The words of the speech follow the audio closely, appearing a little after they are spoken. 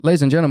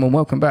Ladies and gentlemen,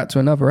 welcome back to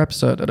another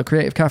episode of the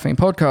Creative Caffeine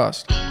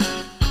Podcast.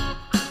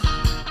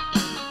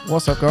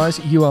 What's up, guys?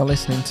 You are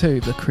listening to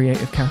the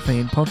Creative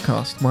Caffeine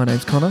Podcast. My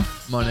name's Connor.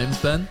 My name's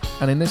Ben.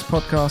 And in this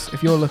podcast,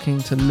 if you're looking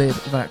to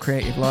live that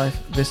creative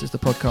life, this is the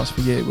podcast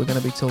for you. We're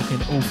going to be talking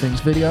all things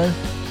video,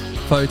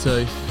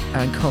 Photo.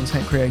 and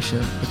content creation.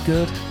 The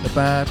good, the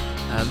bad,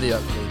 And the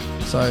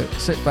ugly. So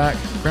sit back,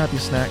 grab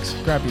your snacks,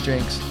 grab your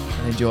drinks,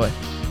 and enjoy.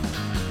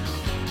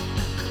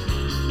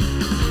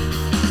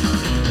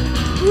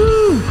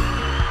 Woo!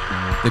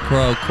 The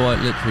crowd quite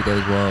literally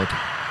goes wild.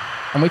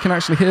 And we can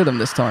actually hear them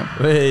this time.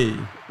 Hey.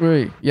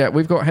 Yeah,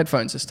 we've got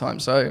headphones this time,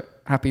 so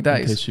happy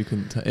days. In case you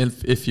couldn't tell.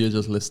 If you're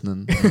just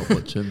listening, not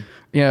watching.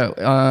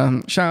 Yeah,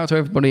 shout out to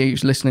everybody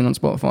who's listening on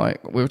Spotify.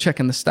 We were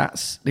checking the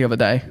stats the other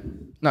day.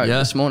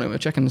 This morning. We were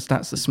checking the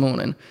stats this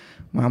morning.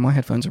 Wow, my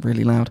headphones are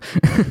really loud.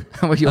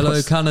 How are yours?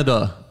 Hello,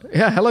 Canada.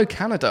 Yeah, hello,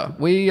 Canada.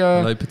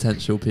 Hello,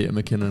 potential Peter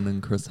McKinnon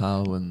and Chris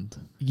Howe and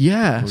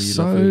yeah, all you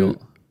lovely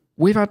lot.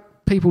 We've had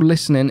people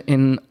listening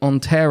in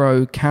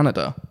Ontario,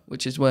 Canada,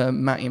 which is where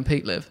Matty and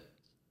Pete live.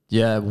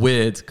 Yeah,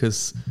 weird,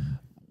 because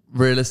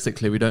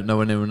realistically, we don't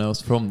know anyone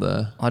else from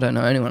there. I don't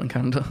know anyone in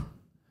Canada.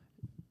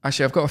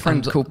 Actually, I've got a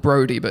friend called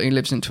Brody, but he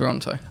lives in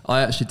Toronto.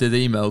 I actually did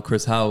email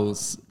Chris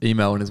Howe's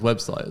email on his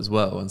website as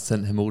well and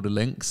sent him all the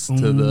links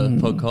to the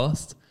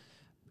podcast.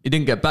 He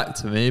didn't get back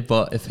to me,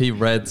 but if he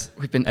read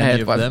We've been any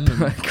aired of by them,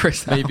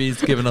 Chris Howe. maybe he's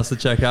given us a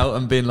check out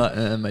and been like,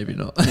 maybe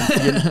not.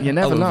 You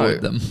never I'll know.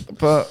 avoid them.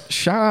 But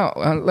shout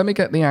out, let me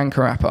get the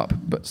Anchor app up.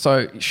 But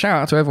so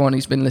shout out to everyone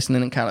who's been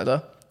listening in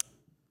Canada,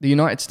 the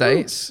United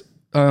States.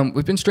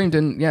 We've been streamed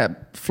in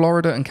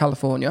Florida and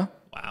California.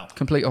 Wow.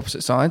 Complete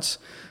opposite sides.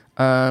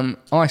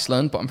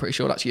 Iceland, but I'm pretty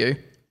sure that's you.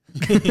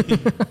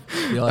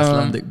 The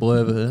Icelandic boy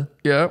over here.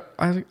 Yeah,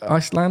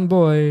 Iceland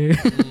boy.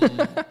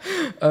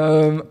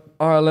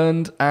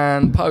 Ireland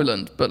and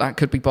Poland, but that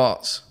could be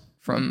Bart's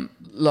from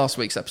last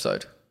week's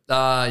episode.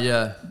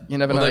 Yeah. You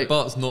never know. Although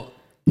Bart's not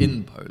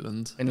in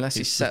Poland. Unless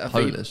he's set a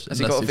Polish. Has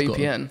he got a Unless he's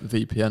VPN? got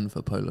a VPN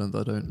for Poland,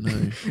 I don't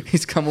know.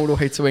 He's come all the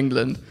way to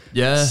England.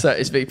 Yeah. Set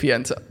his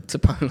VPN to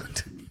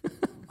Poland.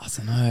 I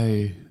don't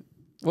know.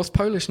 What's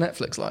Polish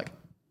Netflix like?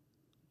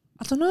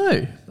 I don't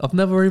know. I've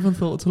never even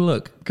thought to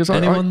look. Does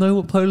anyone know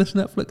what Polish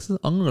Netflix is?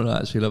 I'm going to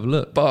actually have a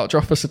look. Bart,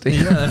 drop us a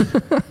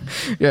DM.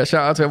 Yeah,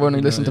 shout out to everyone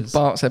who listened to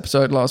Bart's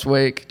episode last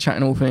week,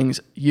 chatting all things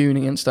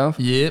uni and stuff.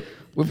 Yep.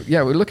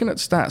 We're looking at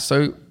stats.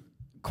 So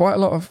quite a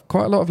lot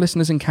of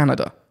listeners in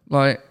Canada.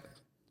 Like,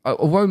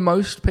 although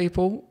most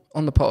people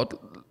on the pod,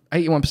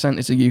 81%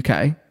 is the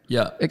UK.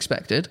 Yeah.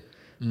 Expected.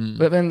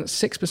 But then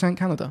 6%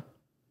 Canada.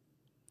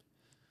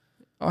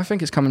 I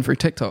think it's coming through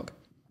TikTok.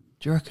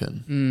 Do you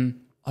reckon?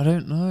 I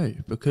don't know,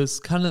 because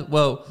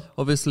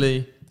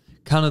obviously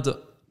Canada,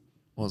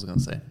 what was I going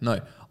to say? No,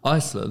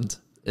 Iceland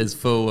is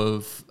full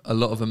of a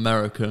lot of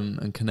American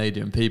and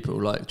Canadian people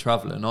like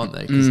traveling, aren't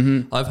they?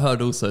 Because I've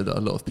heard also that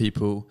a lot of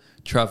people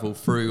travel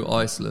through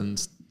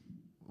Iceland,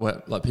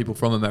 where like people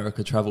from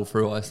America travel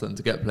through Iceland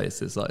to get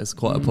places. Like it's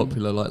quite a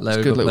popular like layover It's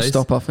a good little place.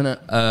 stop off, isn't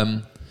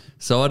it?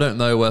 So I don't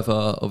know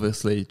whether,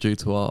 obviously, due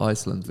to our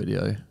Iceland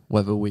video,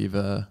 whether we've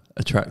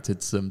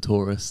attracted some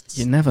tourists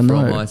You never from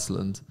know.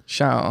 Iceland.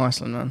 Shout out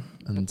Iceland, man.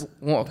 And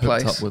What a hooked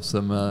place. up with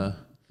some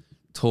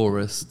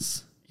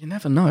tourists, You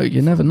never know.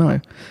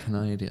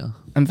 Canada.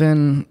 And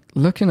then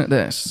looking at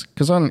this,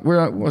 because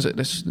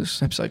this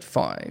is episode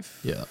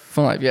 5? Yeah.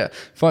 5, yeah.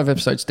 5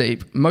 episodes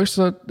deep. Most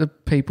of the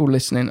people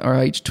listening are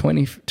aged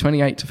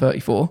 28 to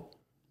 34.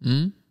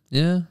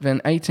 Yeah.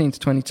 Then 18 to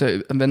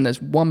 22. And then there's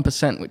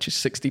 1%, which is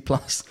 60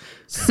 plus.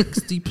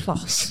 60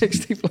 plus.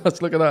 60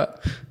 plus, look at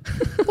that.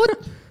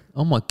 What?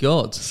 Oh my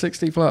God.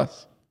 60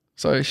 plus.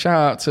 So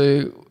shout out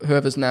to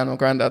whoever's nan or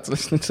granddad's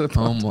listening to the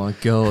Oh pod. my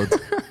God.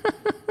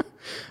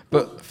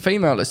 But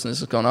female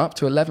listeners have gone up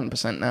to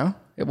 11% now.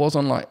 It was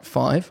on like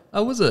 5.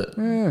 Oh, was it?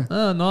 Yeah.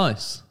 Oh,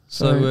 nice.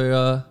 So we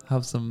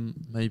have some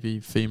maybe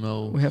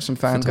female We have some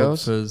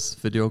fangirls.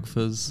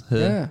 videographers here.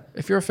 Yeah.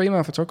 If you're a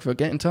female photographer,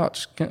 get in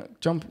touch.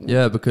 Jump.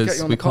 Yeah, Get because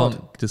you on we the pod.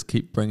 can't just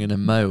keep bringing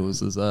in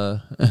males as Yeah,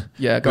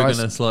 we're guys. going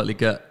to slightly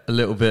get a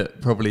little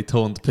bit probably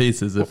torn to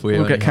pieces if we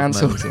We'll only get have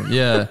cancelled. males on.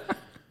 Yeah.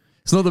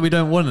 It's not that we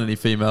don't want any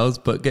females,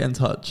 but get in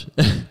touch.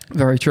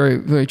 Very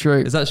true. Very true.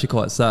 It's actually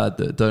quite sad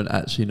that I don't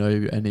actually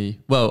know any.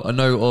 Well, I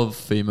know of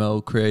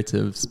female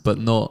creatives, but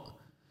not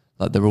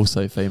like they're all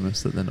so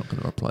famous that they're not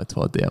going to reply to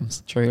our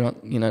DMs. True. Like,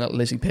 like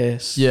Lizzie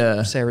Pearce.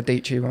 Yeah. Sarah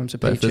Dietschy, Ramsey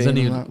But if Peachy. there's and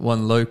all that.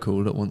 anyone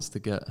local that wants to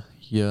get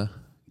your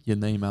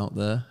name out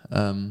there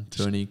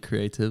to any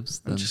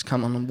creatives, then Just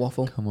come on and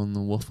waffle. come on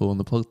and waffle on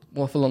the pod.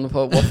 Waffle on the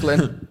pod.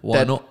 Waffling.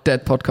 Why not?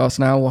 Dead podcast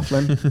now,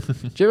 waffling.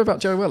 Do you hear about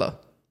Joe Willer?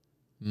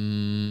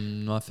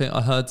 I think I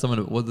heard someone.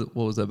 What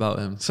was it about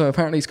him? So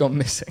apparently he's gone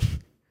missing.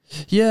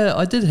 Yeah,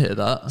 I did hear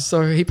that.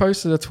 So he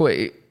posted a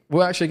tweet.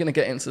 We're actually going to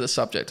get into the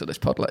subject of this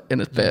pod in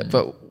a bit,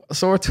 but I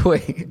saw a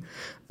tweet.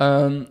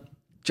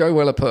 Joe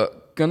Willer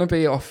put, gonna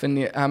be off in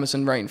the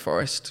Amazon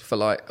rainforest for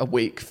like a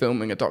week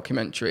filming a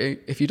documentary.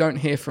 If you don't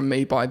hear from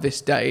me by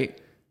this date,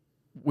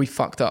 we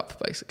fucked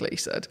up, basically, he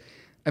said.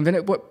 And then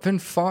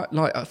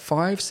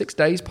 5-6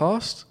 days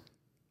passed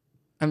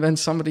And then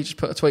somebody just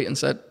put a tweet and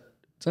said,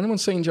 has anyone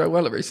seen Joe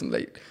Weller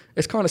recently?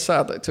 It's kind of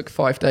sad that it took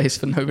 5 days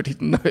for nobody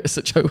to notice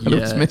that Joe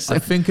Weller was missing. I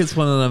think it's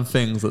one of them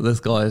things that this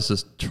guy is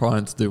just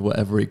trying to do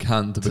whatever he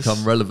can to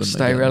become relevant.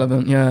 Stay again.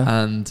 relevant,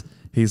 yeah. And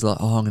he's like,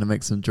 I'm going to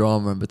make some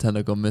drama and pretend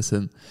I got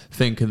missing,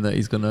 thinking that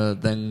he's going to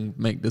then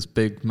make this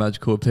big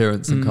magical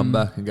appearance and come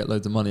back and get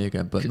loads of money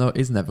again. But no,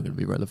 he's never going to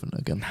be relevant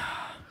again.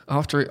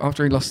 After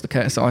he lost the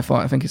KSI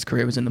fight, I think his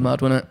career was in the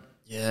mud, wasn't it?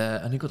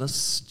 Yeah, and he got a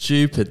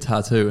stupid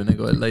tattoo and he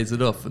got it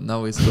lasered off, and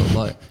now he's got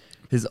like...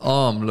 His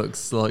arm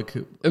looks like...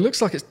 It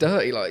looks like it's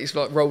dirty, like he's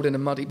like rolled in a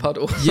muddy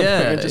puddle.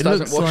 Yeah, and just it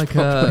looks washed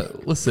like,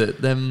 what's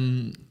it,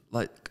 them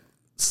like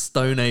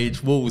Stone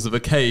Age walls of a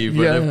cave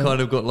where they've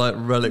kind of got like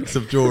relics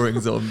of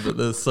drawings on, but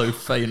they're so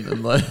faint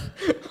and like...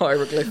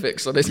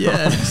 hieroglyphics on his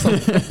arms.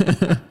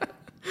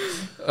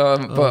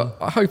 But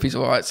I hope he's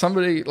all right.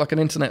 Somebody, like an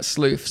internet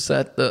sleuth,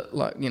 said that,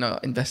 like, you know,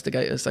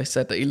 investigators, they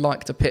said that he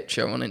liked a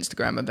picture on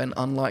Instagram and then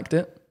unliked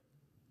it.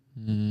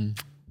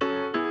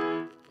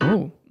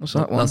 Oh, what's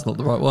that one? That's not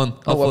the right one.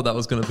 I thought that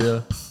was going to be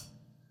a...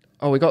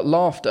 Oh, we got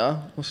laughter.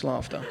 What's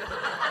laughter?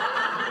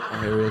 Oh,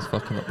 here he is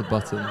fucking up the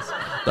buttons.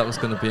 That was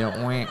going to be a...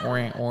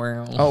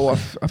 Oh,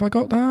 have I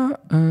got that?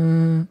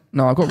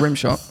 No, I got rim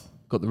shot.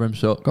 Got the rim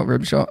shot. Got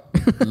rim shot.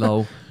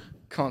 Lol.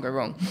 Can't go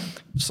wrong.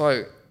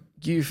 So,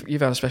 you've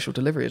had a special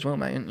delivery as well,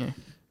 mate, haven't you?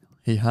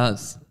 He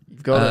has.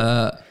 You've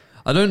got it.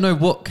 I don't know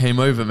what came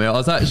over me. I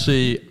was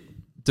actually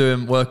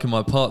working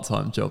my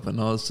part-time job,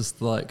 and I was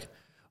just like,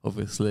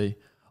 obviously...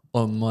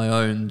 on my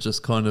own,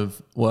 just kind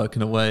of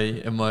working away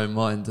in my own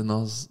mind. And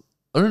I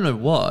don't know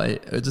why,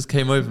 it just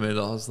came over me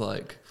that I was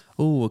like,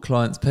 oh, a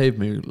client's paid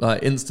me.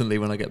 Like instantly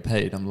when I get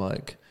paid, I'm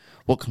like,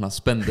 what can I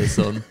spend this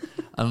on?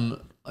 And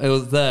it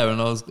was there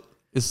and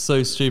it's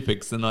so stupid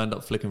because then I end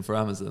up flicking for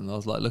Amazon. I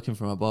was like looking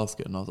for my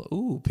basket and I was like,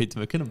 oh, Peter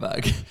McKinnon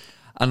bag.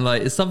 And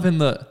like, it's something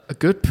that... a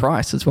good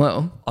price as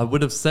well. I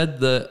would have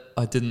said that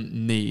I didn't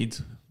need,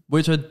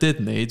 which I did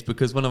need,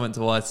 because when I went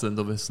to Iceland,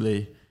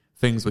 obviously...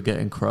 things were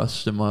getting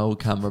crushed in my old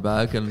camera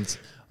bag and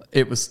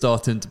it was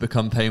starting to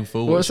become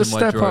painful. Well, it's a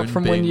step up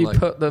from when you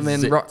put them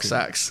in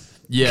rucksacks.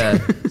 Yeah.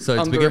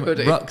 So to begin with,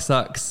 hoodie.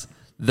 rucksacks,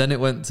 then it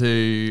went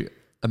to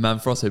a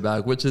Manfrotto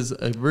bag, which is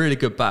a really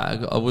good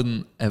bag. I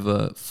wouldn't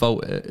ever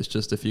fault it. It's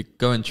just if you're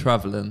going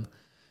travelling,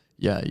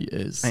 yeah,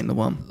 it's... ain't the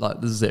one.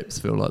 Like the zips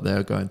feel like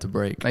they're going to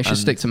break. They should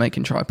stick to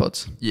making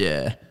tripods.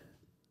 Yeah.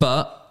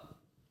 But...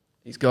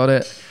 he's got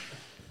it.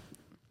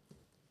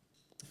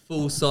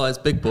 Full-size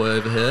big boy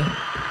over here.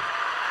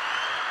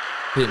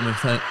 Peter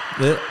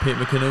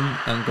McKinnon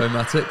and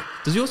Gomatic.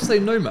 Does yours say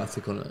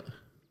Nomatic on it?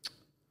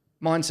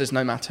 Mine says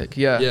Nomatic,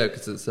 yeah. Yeah,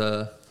 because it's...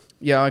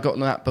 yeah, I got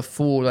that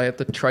before they had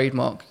the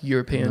trademark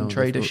European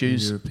trade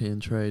issues.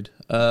 European trade.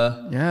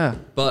 Yeah.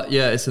 But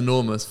yeah, it's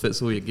enormous.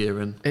 Fits all your gear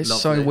in. It's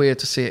Lovely. so weird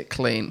to see it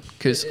clean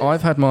because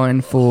I've had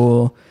mine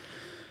for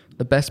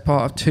the best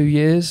part of 2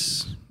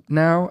 years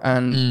now,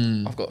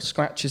 and I've got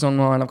scratches on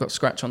mine. I've got a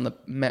scratch on the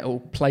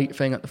metal plate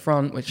thing at the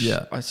front, which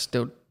I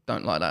still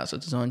don't like that as a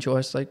design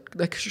choice. They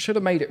should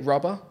have made it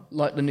rubber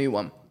like the new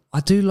one. I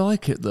do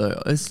like it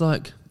though. It's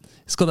like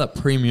it's got that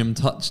premium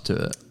touch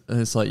to it. And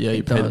it's like, yeah,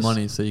 you pay the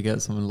money, so you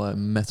get something like a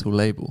metal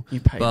label.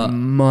 You pay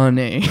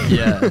money.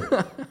 Yeah.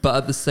 But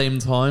at the same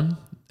time,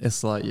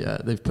 it's like, yeah,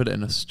 they've put it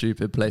in a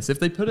stupid place. If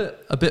they put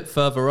it a bit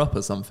further up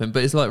or something,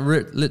 but it's like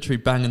literally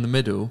bang in the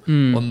middle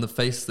on the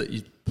face that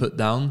you put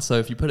down. So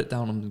if you put it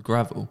down on the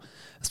gravel,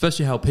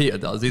 especially how Peter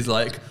does, he's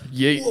like,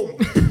 yeah.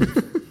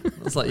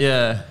 It's like,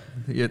 yeah,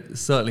 you're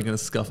certainly going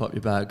to scuff up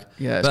your bag.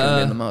 Yeah, it's going to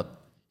be in the mud.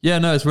 Yeah,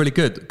 no, it's really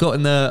good. Got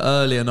in there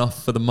early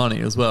enough for the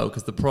money as well,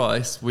 because the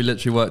price, we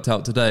literally worked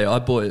out today. I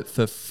bought it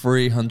for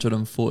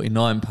 £349.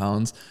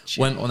 Jeez.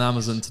 Went on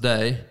Amazon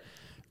today.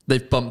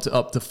 They've bumped it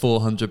up to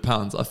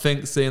 £400. I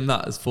think seeing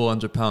that as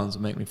 £400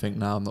 would make me think,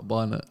 now I'm not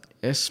buying it.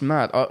 It's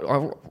mad.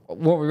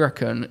 What we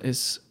reckon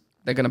is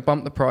they're going to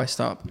bump the price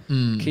up,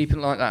 keep it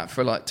like that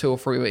for like 2 or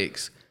 3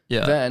 weeks.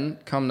 Yeah. Then,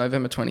 come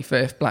November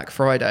 25th, Black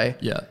Friday,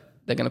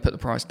 they're going to put the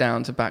price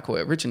down to back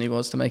what it originally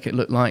was to make it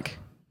look like,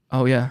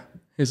 oh yeah,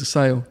 here's a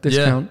sale,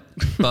 discount.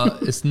 Yeah,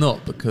 but it's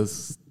not,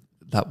 because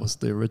that was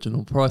the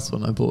original price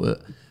when I bought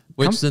it,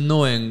 which is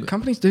annoying.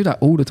 Companies do that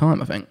all the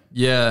time, I think.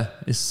 Yeah,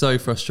 it's so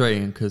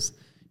frustrating because,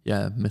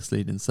 yeah,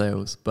 misleading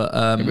sales. But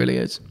it really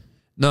is.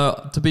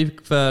 No, to be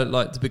fair,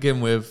 like to begin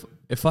with,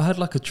 if I had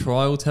like a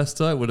trial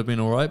tester, it would have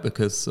been all right,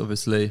 because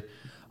obviously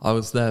I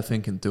was there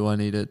thinking, do I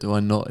need it? Do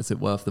I not? Is it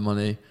worth the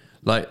money?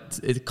 Like,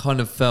 it kind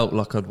of felt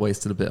like I'd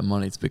wasted a bit of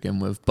money to begin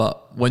with.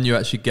 But when you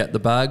actually get the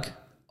bag,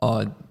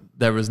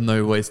 there is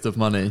no waste of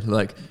money.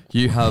 Like,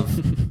 you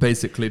have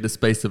basically the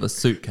space of a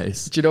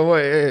suitcase. Do you know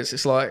what it is?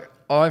 It's like,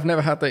 I've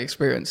never had the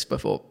experience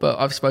before, but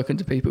I've spoken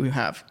to people who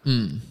have.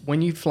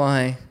 When you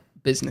fly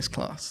business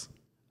class,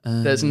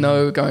 there's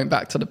no going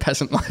back to the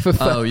peasant life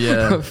of,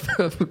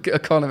 of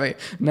economy.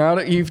 Now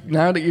that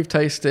you've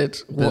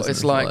tasted what business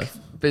it's like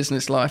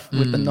business life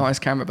with the nice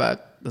camera bag,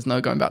 there's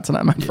no going back to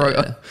that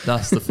Manfrotto. Yeah,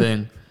 that's the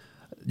thing.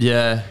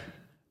 Yeah,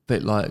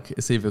 bit like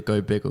it's either go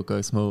big or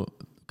go small.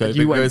 Go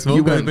big, go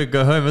small, go big,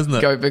 go home, isn't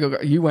it? Go big or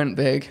go. You went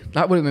big.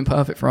 That would have been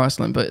perfect for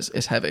Iceland, but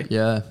it's heavy.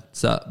 Yeah.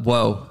 So,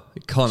 well,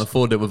 you can't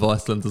afford it with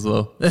Iceland as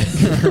well.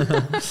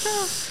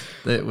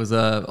 It was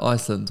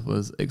Iceland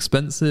was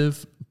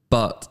expensive,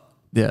 but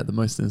yeah, the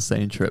most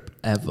insane trip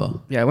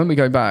ever. Yeah, when we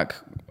go back,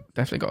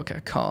 definitely got to get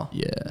a car.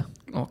 Yeah.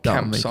 Or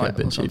campsite or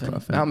something. Cheaper, I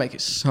think. That'll make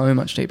it so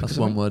much cheaper. That's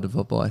one word of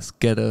advice.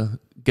 Get a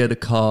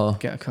car.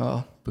 Get a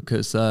car.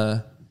 Because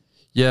the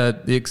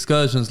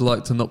excursions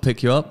like to not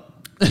pick you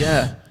up.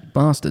 Yeah.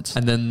 Bastards.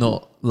 And then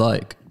not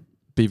like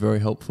be very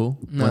helpful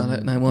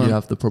when you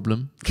have the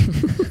problem.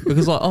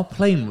 Because like our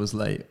plane was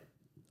late.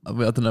 I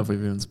don't know if we've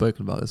even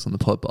spoken about this on the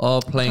pod, but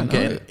our plane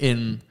getting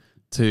in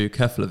to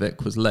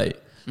Keflavik was late.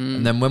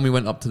 And then when we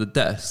went up to the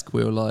desk,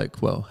 we were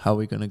like, well, how are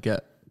we going to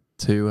get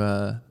to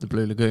the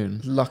Blue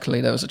Lagoon? Luckily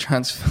there was a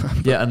transfer.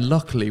 Yeah, and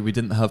luckily we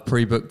didn't have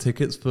pre-booked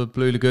tickets for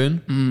Blue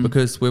Lagoon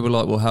because we were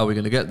like, well, how are we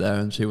going to get there?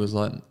 And she was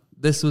like,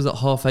 this was at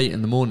 8:30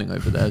 in the morning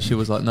over there. She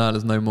was like, no,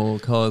 there's no more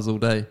cars all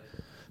day.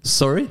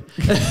 Sorry?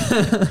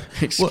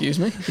 Excuse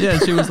me? Yeah,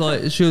 she was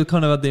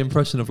kind of had the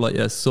impression of like,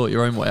 yeah, sort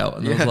your own way out.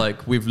 And I was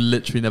like, we've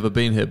literally never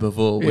been here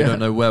before. We don't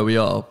know where we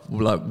are.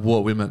 Like, what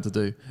are we meant to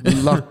do?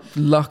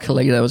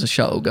 Luckily, there was a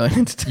shuttle going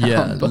into town.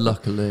 Yeah,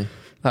 luckily.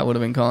 That would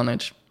have been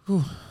carnage.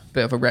 Whew.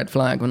 Bit of a red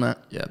flag, wasn't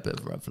it? Yeah, a bit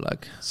of a red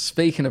flag.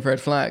 Speaking of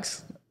red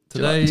flags, do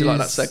you like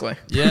that segue?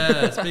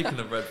 Yeah, speaking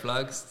of red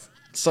flags.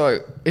 So,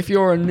 if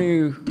you're a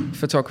new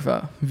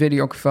photographer,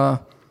 videographer,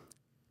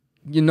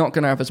 you're not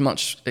going to have as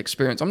much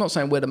experience. I'm not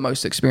saying we're the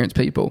most experienced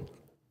people.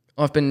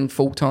 I've been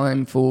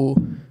full-time for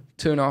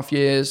 2.5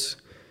 years.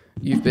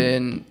 You've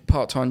been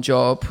part-time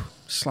job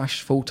 /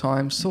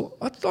 full-time. So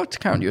I'd like to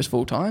count you as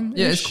full-time.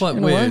 Yeah, it's quite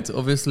weird.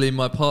 Obviously,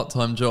 my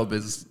part-time job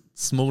is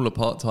smaller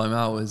part-time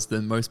hours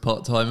than most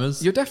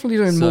part-timers. You're definitely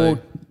doing more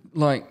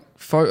like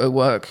photo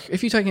work.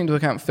 If you take into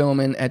account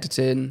filming,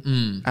 editing,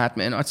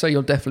 admin, I'd say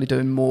you're definitely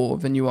doing more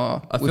than you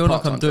are. I feel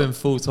like I'm doing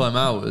full-time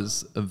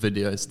hours of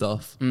video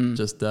stuff.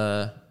 Just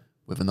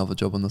with another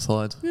job on the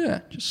side.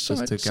 Yeah, just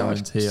to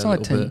guarantee a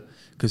little bit.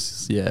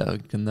 Because, I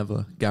can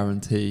never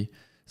guarantee,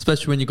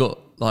 especially when you got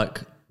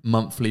like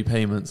monthly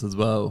payments as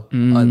well.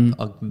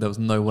 There was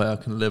no way I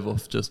can live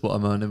off just what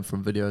I'm earning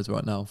from videos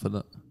right now for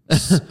that.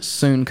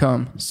 Soon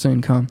come.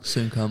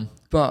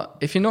 But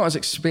if you're not as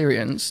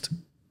experienced,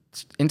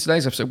 in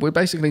today's episode, we're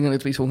basically going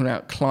to be talking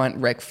about client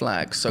red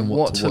flags. So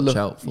what to watch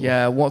out for.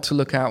 Yeah, what to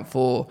look out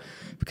for,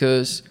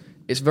 because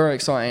it's very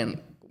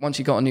exciting once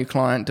you got a new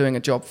client doing a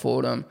job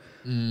for them.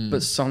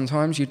 But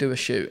sometimes you do a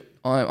shoot.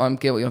 I'm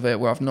guilty of it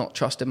where I've not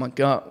trusted my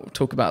gut. We'll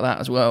talk about that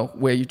as well,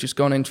 where you've just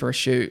gone in for a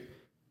shoot,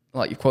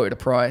 like you quoted a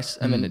price,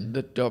 and then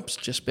the job's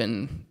just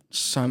been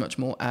so much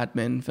more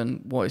admin than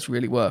what it's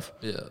really worth.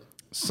 Yeah.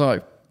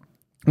 So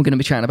we're going to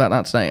be chatting about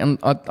that today. And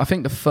I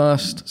think the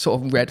first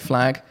sort of red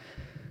flag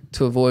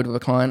to avoid with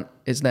a client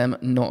is them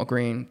not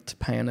agreeing to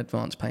pay an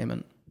advance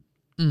payment.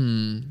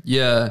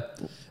 Yeah.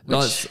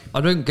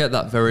 I don't get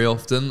that very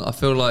often. I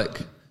feel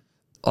like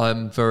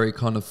I'm very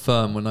kind of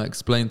firm when I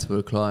explain to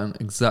a client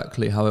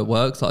exactly how it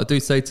works. Like I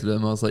do say to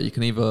them, I was like, you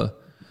can either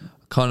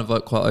kind of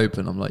like quite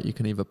open. I'm like, you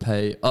can either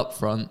pay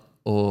upfront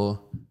or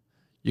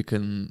I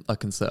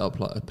can set up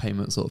like a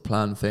payment sort of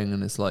plan thing.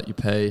 And it's like you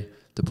pay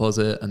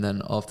deposit and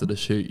then after the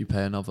shoot, you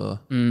pay another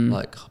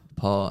like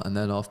part. And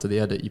then after the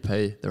edit, you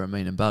pay the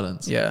remaining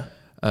balance. Yeah.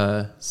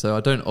 So I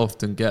don't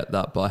often get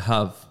that, but I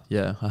have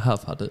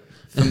had it.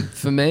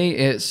 For me,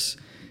 if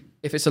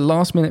it's a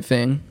last minute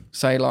thing,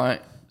 say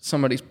like,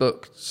 somebody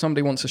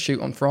wants to shoot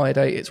on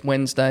Friday, it's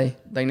Wednesday,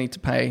 they need to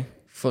pay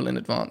full in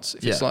advance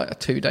if it's like a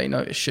 2-day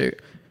notice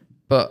shoot.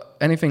 But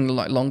anything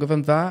like longer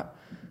than that,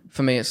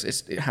 for me,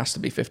 it has to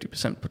be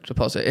 50%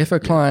 deposit. If a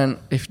client,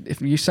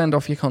 if you send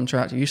off your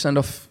contract, you send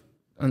off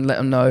and let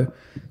them know,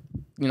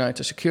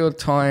 to secure the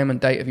time and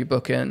date of your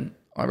booking,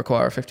 I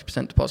require a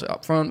 50% deposit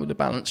up front with the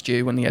balance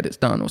due when the edit's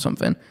done or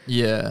something.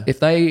 Yeah. If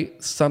they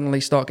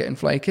suddenly start getting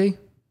flaky,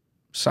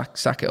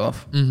 sack it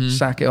off.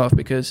 Sack it off,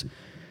 because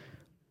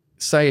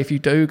say if you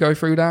do go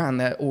through that and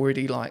they're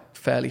already like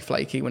fairly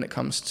flaky when it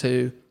comes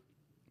to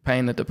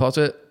paying the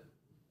deposit,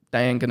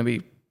 they ain't going to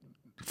be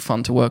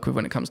fun to work with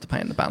when it comes to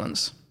paying the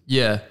balance.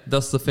 Yeah,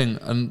 that's the thing.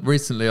 And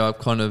recently I've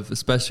kind of,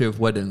 especially with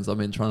weddings, I've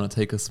been trying to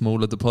take a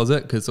smaller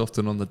deposit because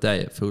often on the day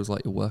it feels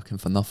like you're working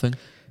for nothing.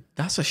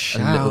 That's a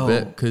shout. A little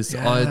bit, because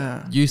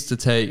I used to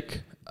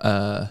take,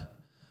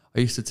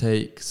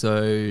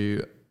 so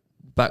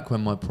back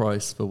when my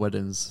price for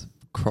weddings,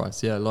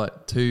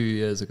 like 2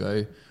 years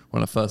ago,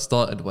 when I first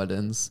started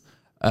weddings,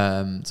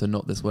 so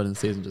not this wedding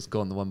season, just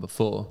gone, the one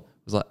before,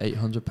 it was like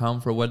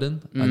 £800 for a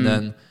wedding. And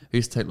then I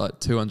used to take like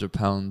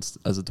 £200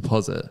 as a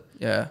deposit.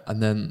 Yeah.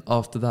 And then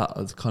after that,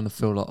 I'd kind of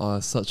feel like,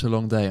 it's such a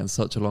long day and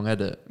such a long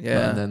edit.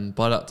 Yeah. And then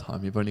by that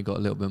time, you've only got a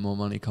little bit more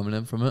money coming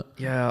in from it.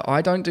 Yeah,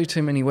 I don't do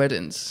too many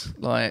weddings,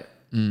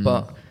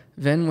 but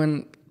then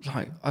when,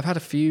 I've had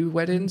a few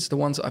weddings, the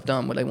ones that I've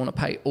done where they want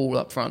to pay all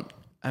up front.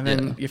 And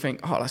then you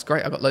think, that's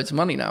great, I've got loads of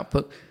money now.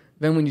 But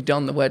then when you've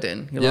done the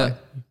wedding, you're like,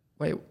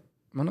 wait,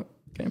 am I not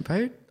getting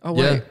paid? Oh,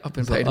 wait, I've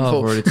been paid in full. I've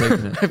already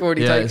taken it. I've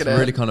already taken it. It's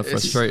really kind of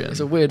frustrating. It's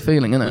a weird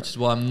feeling, isn't it? Which is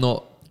why I'm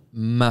not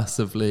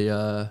massively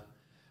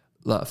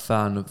like a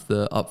fan of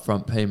the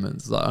upfront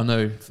payments. Like I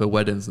know for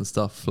weddings and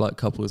stuff, like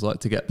couples like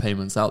to get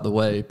payments out the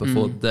way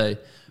before the day.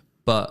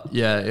 But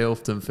yeah, it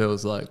often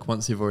feels like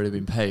once you've already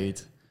been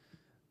paid,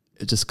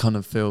 it just kind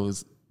of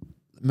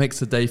makes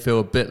the day feel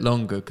a bit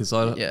longer, because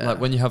like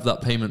when you have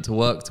that payment to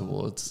work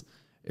towards,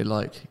 it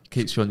like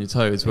keeps you on your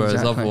toes,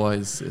 whereas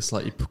otherwise it's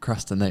like you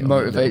procrastinate.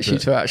 Motivates you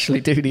to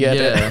actually do the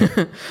edit.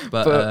 Yeah.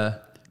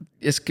 but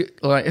it's good.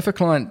 Like if a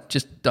client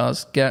just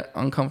does get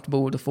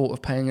uncomfortable with the thought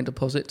of paying a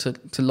deposit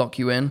to lock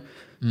you in,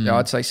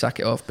 I'd say sack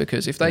it off,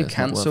 because if they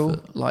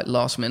cancel like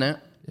last minute,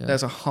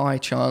 there's a high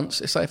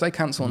chance. It's like if they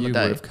cancel on the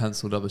day, you would have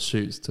cancelled other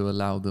shoots to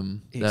allow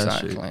them their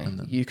shoot.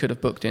 Exactly. You could have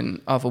booked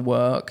in other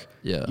work.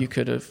 Yeah. You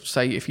could have,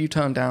 say, if you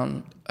turn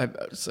down,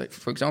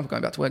 for example,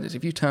 going back to weddings,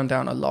 if you turn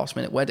down a last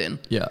minute wedding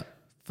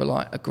for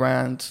like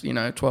 $1,000, you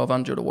know,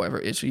 1,200 or whatever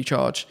it is you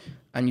charge,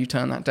 and you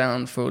turn that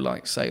down for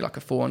like, say, like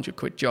a 400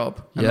 quid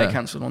job, and they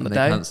cancelled on the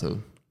day,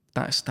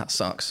 that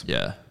sucks.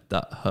 Yeah,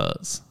 that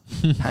hurts.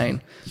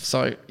 Pain.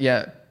 So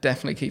yeah,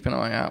 definitely keep an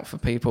eye out for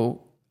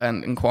people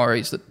and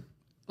inquiries that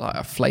like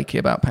are flaky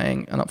about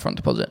paying an upfront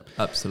deposit.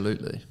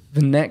 Absolutely.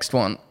 The next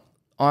one,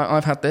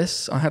 I had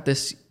this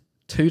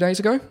 2 days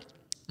ago,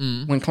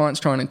 when clients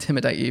try and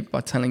intimidate you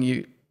by telling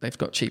you they've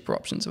got cheaper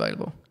options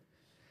available.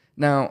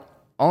 Now,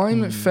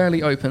 I'm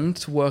fairly open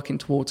to working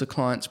towards a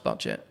client's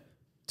budget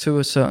to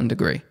a certain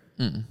degree.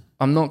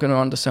 I'm not going to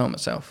undersell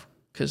myself,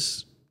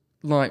 because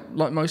like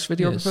most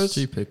videographers, it's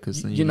stupid,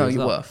 because you know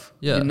your worth.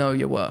 Yeah. You know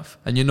your worth.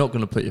 And you're not going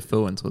to put your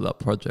full into that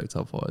project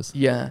otherwise.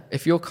 Yeah.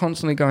 If you're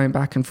constantly going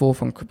back and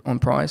forth on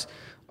price,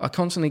 I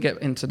constantly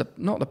get into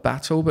not the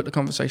battle, but the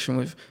conversation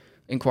with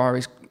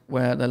inquiries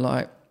where they're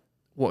like,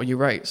 what are your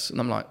rates? And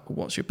I'm like,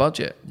 what's your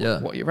budget?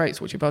 Yeah. What are your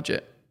rates? What's your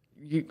budget?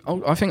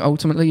 I think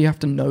ultimately you have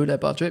to know their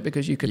budget,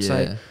 because you could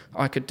say,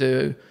 I could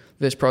do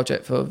this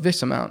project for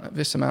this amount, and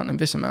this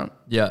amount.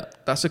 Yeah.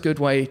 That's a good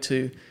way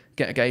to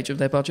get a gauge of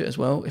their budget as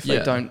well. If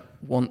they don't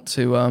want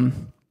to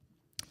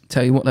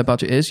tell you what their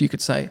budget is, you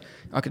could say,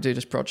 I could do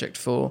this project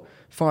for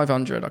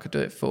 500, I could do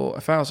it for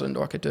 1,000,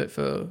 or I could do it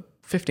for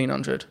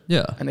 1,500.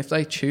 Yeah. And if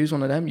they choose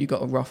one of them, you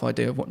got a rough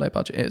idea of what their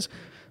budget is.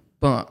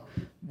 But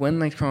when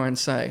they try and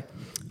say,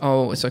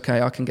 oh, it's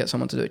okay, I can get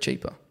someone to do it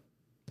cheaper.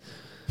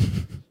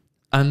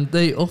 And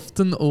they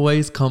often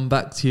always come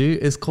back to you.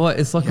 It's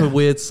like a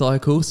weird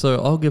cycle.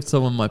 So I'll give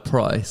someone my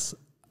price,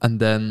 and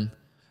then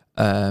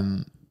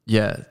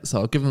so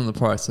I'll give them the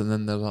price, and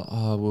then they're like,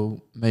 oh,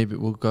 well, maybe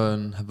we'll go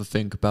and have a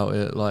think about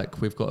it.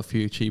 Like, we've got a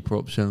few cheaper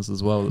options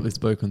as well that we've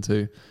spoken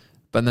to.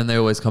 But then they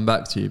always come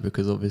back to you,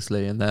 because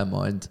obviously in their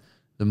mind,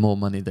 the more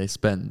money they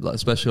spend, like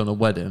especially on a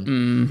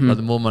wedding, like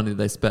the more money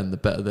they spend, the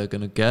better they're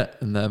going to get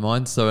in their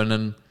mind. So, and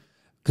then,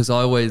 because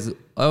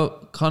I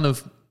kind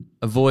of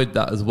avoid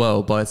that as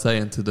well by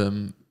saying to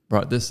them,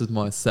 right, this is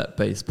my set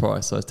base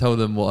price. So I tell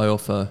them what I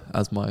offer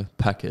as my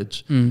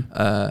package. And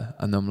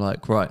I'm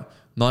like, right,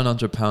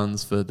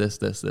 £900 for this,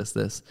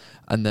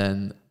 and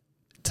then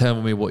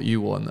tell me what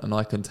you want, and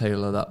I can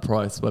tailor that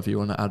price whether you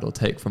want to add or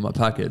take from my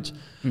package.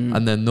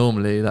 And then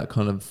normally that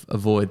kind of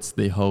avoids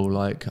the whole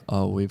like,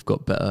 oh, we've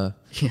got better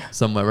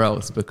somewhere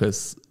else,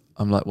 because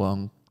I'm like, well,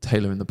 I'm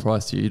tailoring the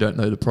price to you. You don't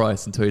know the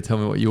price until you tell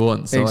me what you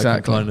want. So I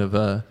can kind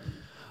of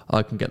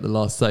I can get the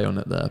last say on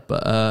it there.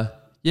 But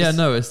it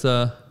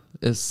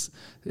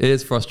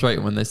is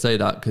frustrating when they say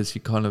that, because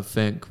you kind of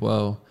think,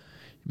 well,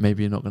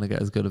 maybe you're not going to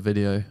get as good a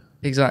video.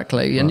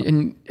 Exactly.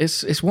 And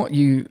it's what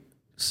you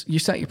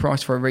set your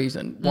price for a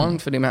reason. One,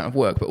 for the amount of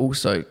work, but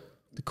also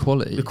the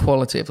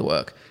quality of the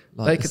work.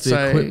 Like, they could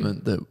say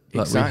equipment that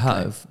we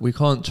have. We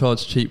can't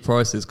charge cheap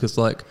prices, because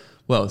like,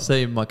 well,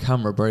 say my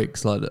camera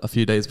breaks like a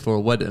few days before a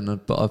wedding,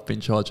 but I've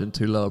been charging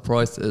too lower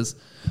prices,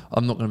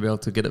 I'm not going to be able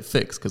to get it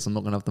fixed, because I'm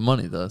not going to have the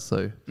money there.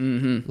 So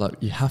like,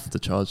 you have to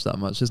charge that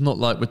much. It's not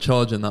like we're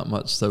charging that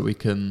much so we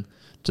can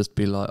just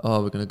be like,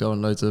 oh, we're going to go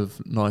on loads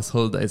of nice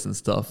holidays and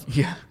stuff.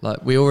 Yeah.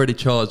 Like, we already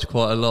charge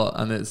quite a lot,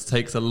 and it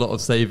takes a lot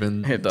of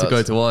saving to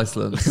go to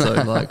Iceland. So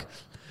like,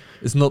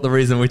 it's not the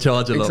reason we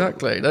charge a lot.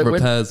 Exactly.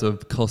 Repairs are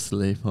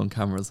costly on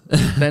cameras.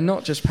 They're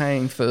not just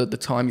paying for the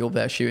time you're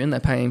there shooting, they're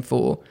paying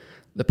for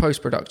the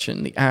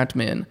post-production, the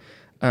admin,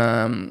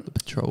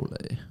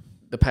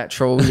 the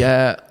petrol,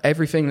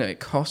 everything that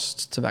it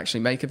costs to actually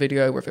make a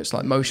video, whether it's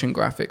like motion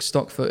graphics,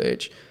 stock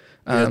footage.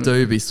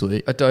 Adobe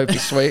Suite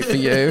for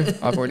you.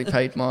 I've already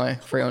paid my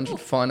 300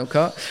 Final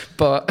Cut,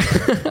 but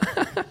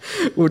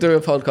we'll do a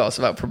podcast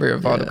about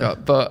Premiere Final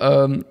Cut. But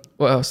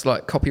what else?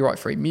 Like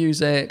copyright-free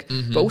music,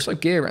 but also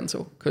gear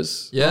rental.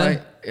 Because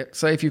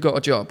say if you've got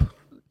a job,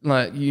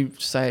 like you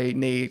say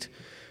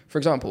for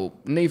example,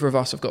 neither of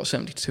us have got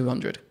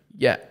 70-200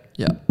 yet.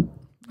 Yeah.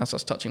 That's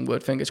us touching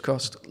wood, fingers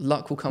crossed.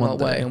 Luck will come our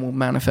way and we'll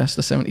manifest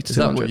the 70-200. Is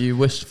that what you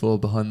wished for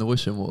behind the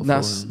wishing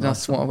waterfall?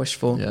 That's what I wished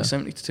for. Yeah. The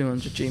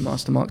 70-200 G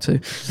Master Mark II.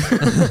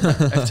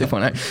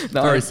 F2.8.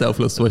 No, very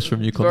selfless wish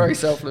from you, Colin. Very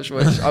selfless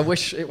wish. I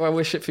wish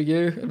it for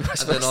you. And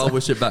then I'll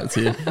wish it back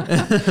to you.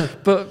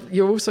 But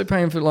you're also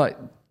paying for like,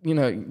 you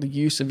know, the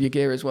use of your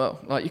gear as well.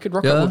 Like you could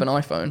rock up with an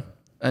iPhone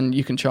and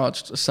you can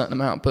charge a certain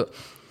amount. But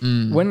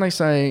when they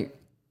say,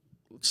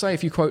 say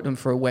if you quote them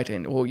for a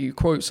wedding, or you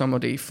quote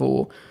somebody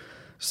for,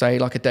 say,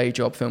 like a day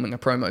job filming a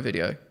promo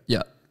video.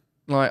 Yeah.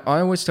 Like I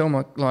always tell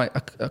my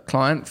a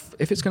client,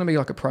 if it's going to be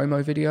like a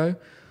promo video,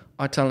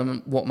 I tell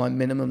them what my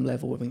minimum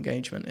level of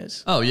engagement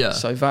is. Oh yeah.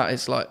 So that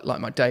is like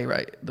my day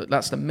rate.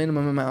 That's the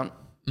minimum amount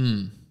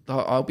that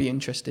I'll be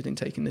interested in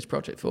taking this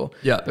project for.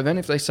 Yeah. But then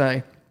if they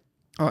say,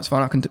 "Oh, it's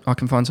fine. I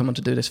can find someone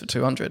to do this for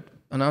 200,"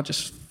 and I'll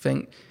just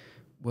think,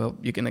 well,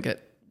 you're going to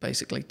get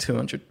basically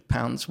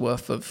 £200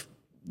 worth of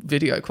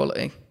video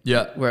quality.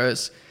 Yeah.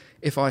 Whereas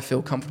if I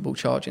feel comfortable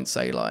charging,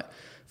 say, like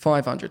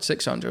 500,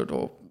 600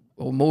 or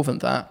more than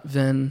that,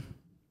 then,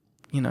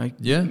 you know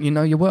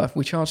your worth.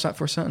 We charge that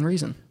for a certain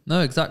reason.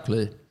 No,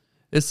 exactly.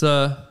 It's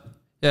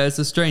it's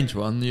a strange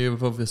one.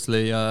 You've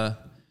obviously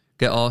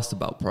get asked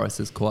about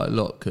prices quite a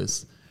lot,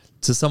 because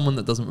to someone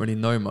that doesn't really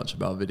know much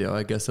about video,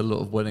 I guess a lot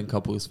of wedding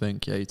couples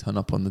think, you turn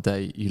up on the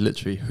day, you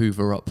literally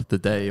hoover up the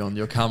day on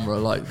your camera,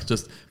 like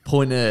just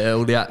point it at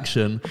all the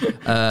action.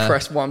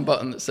 Press one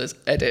button that says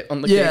edit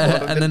on the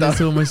keyboard. And then it's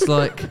almost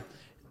like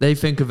they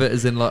think of it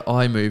as in like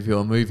iMovie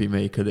or Movie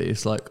Maker.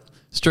 It's like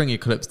string your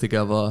clips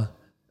together,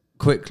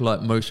 quick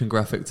like motion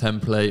graphic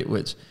template,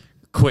 which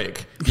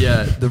quick.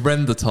 Yeah, the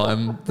render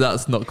time,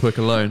 that's not quick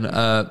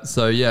alone.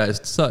 So yeah,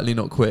 it's certainly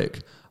not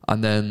quick.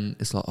 And then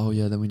it's like,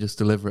 then we just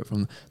deliver it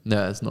from...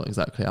 No, it's not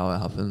exactly how it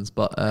happens.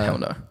 But hell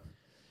no.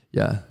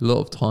 Yeah, a lot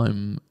of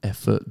time,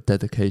 effort,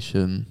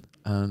 dedication,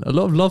 and a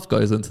lot of love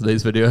goes into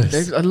these videos.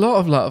 There's a lot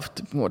of love,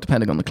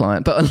 depending on the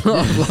client, but a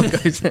lot of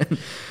love goes in.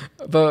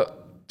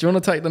 But do you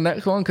want to take the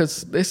next one?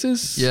 Because this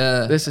is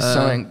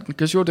something...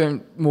 Because you're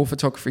doing more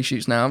photography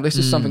shoots now. This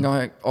is something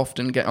I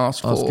often get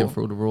asked for. Asking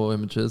for all the raw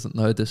images at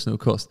no additional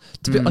cost.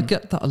 I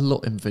get that a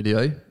lot in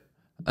video.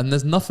 And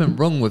there's nothing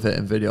wrong with it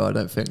in video, I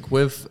don't think.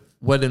 With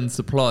wedding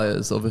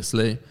suppliers,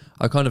 obviously,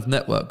 I kind of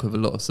network with a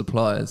lot of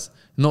suppliers.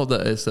 Not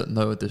that it's at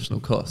no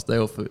additional cost. They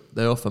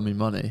offer me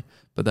money,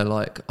 but they're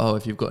like, "Oh,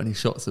 if you've got any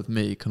shots of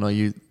me, can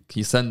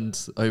you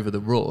send over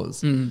the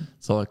raws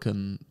so I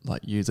can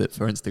like use it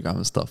for Instagram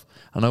and stuff?"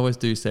 And I always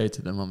do say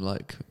to them, I'm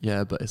like,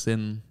 "Yeah, but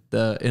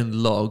they're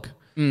in log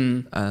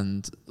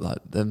and like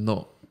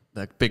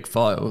they're big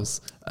files."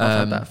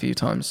 I've had that a few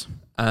times.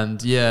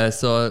 And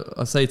so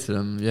I say to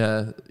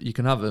them, you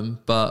can have them,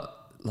 but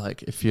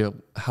like if you're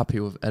happy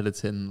with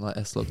editing like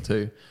S-Log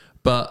 2,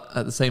 but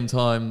at the same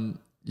time,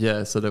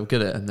 so they'll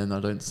get it, and then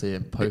I don't see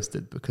it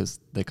posted because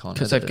they can't.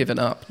 Because they've given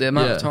up. The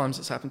amount of times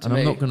it's happened to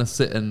me. I'm not going to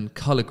sit and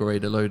color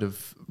grade a load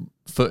of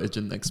footage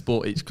and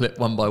export each clip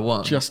one by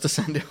one just to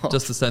send it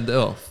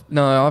off.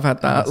 No, I've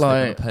had that.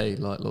 Like pay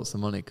like lots of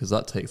money because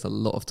that takes a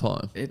lot of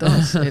time. It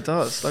does. It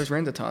does. Those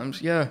render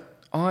times. Yeah,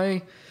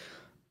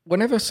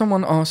 whenever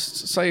someone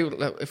asks, say,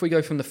 if we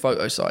go from the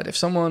photo side, if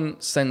someone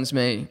sends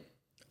me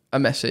a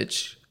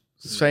message,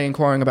 say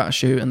inquiring about a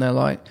shoot, and they're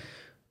like,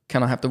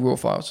 "Can I have the raw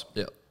files?"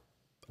 Yeah.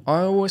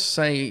 I always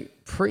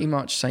pretty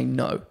much say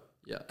no.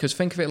 Yeah. Because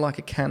think of it like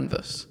a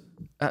canvas.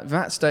 At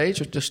that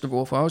stage of just the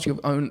raw files, you've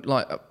owned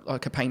like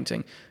a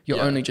painting.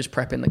 You're only just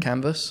prepping the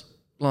canvas.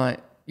 Like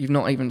you've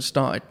not even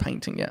started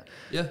painting yet.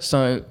 Yeah.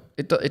 So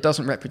it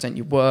doesn't represent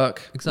your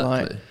work. Exactly.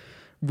 Like,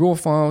 raw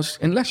files,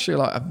 unless you're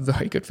like a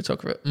very good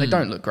photographer, they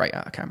don't look great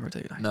out of camera,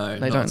 do they? No,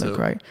 they don't look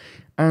great.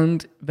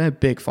 And they're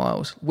big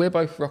files. We're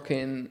both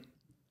rocking.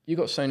 You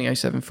got Sony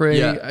A7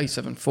 III,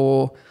 A7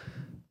 IV.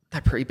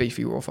 They're pretty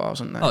beefy raw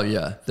files, aren't they? Oh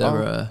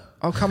yeah,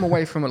 I'll come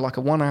away from like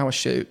a 1 hour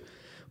shoot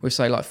with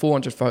say like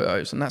 400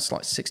 photos, and that's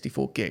like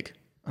 64 gig.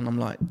 And I'm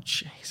like,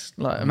 jeez,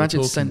 like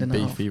imagine sending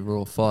beefy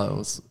raw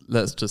files.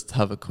 Let's just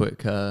have a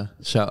quick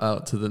shout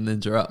out to the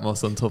Ninja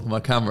Atmos on top of my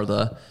camera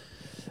there.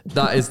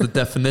 That is the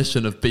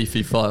definition of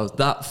beefy files.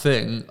 That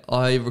thing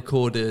I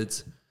recorded.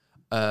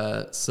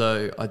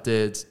 So I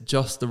did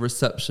just the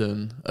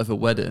reception of a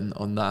wedding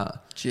on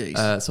that.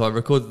 Jeez. So I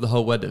recorded the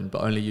whole wedding,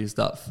 but only used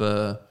that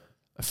for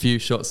a few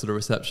shots of the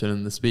reception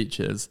and the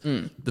speeches.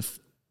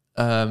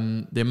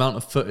 The amount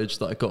of footage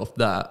that I got off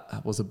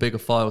that was a bigger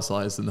file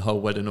size than the whole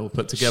wedding all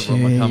put together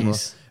on my camera.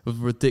 It was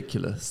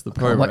ridiculous. The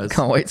ProRes.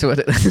 Can't wait to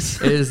edit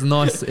this. It is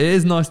nice. It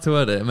is nice to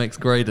edit. It makes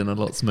grading a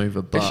lot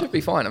smoother. But it should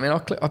be fine. I mean,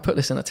 I put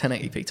this in a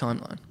 1080p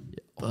timeline.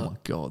 Oh my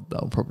god,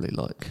 that'll probably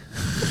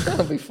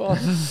that'll be fine.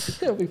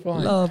 It'll be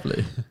fine.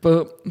 Lovely.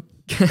 But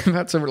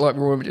back to like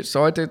raw images.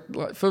 So I did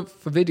like for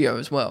video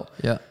as well.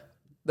 Yeah.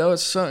 There are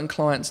certain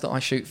clients that I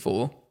shoot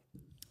for,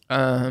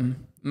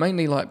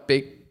 mainly like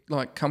big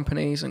like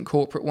companies and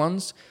corporate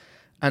ones,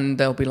 and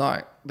they'll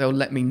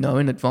let me know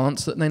in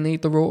advance that they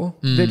need the raw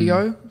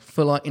video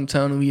for like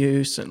internal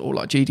use or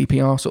like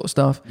GDPR sort of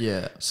stuff.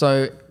 Yeah.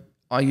 So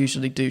I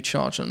usually do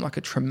charge them like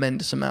a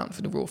tremendous amount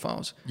for the raw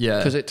files. Yeah.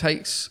 Because it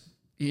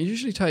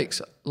usually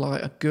takes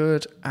like a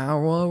good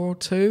hour or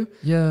two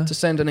to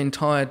send an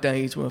entire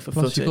day's worth of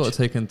footage. You've got to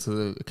take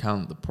into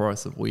account the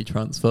price of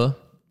WeTransfer.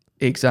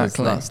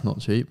 Exactly. That's not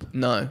cheap.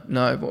 No.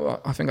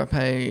 But I think I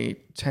pay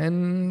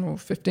 £10 or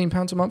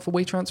 £15 a month for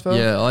WeTransfer.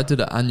 Yeah, I did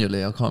it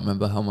annually. I can't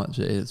remember how much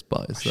it is,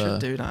 but I should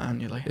do that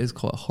annually. It is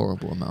quite a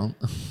horrible amount.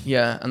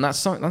 Yeah, and that's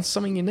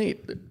something you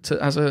need to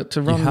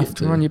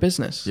run your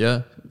business.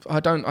 Yeah. I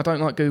don't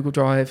like Google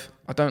Drive.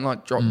 I don't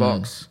like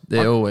Dropbox.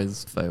 It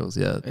always fails.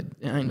 Yeah, it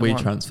ain't the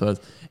one.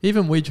 WeTransfer.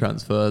 Even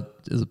WeTransfer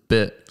is a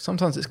bit.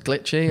 Sometimes it's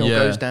glitchy or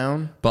goes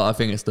down. But I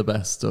think it's the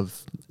best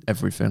of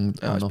everything.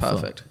 Oh, it's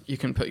perfect. You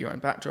can put your own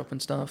backdrop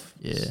and stuff.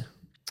 Yeah.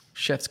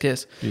 Chef's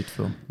kiss.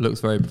 Beautiful. Looks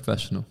very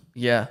professional.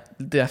 Yeah,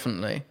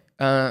 definitely.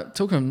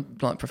 Talking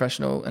like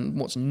professional and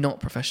what's not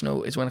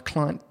professional is when a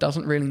client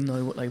doesn't really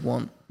know what they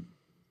want.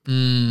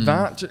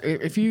 That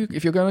if you're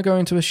going to go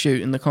into a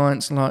shoot and the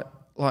client's like,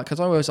 because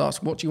I always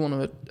ask, what do you want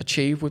to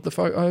achieve with the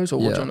photos, or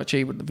what do you want to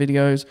achieve with the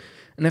videos?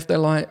 And if they're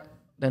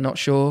not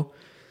sure,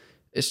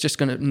 it's just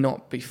going to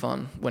not be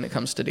fun when it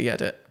comes to the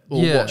edit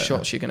or what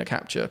shots you're going to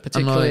capture.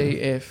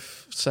 Particularly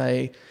if,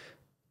 say,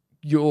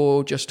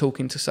 you're just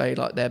talking to, say,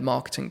 like their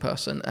marketing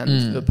person,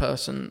 and the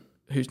person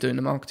who's doing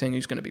the marketing,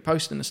 who's going to be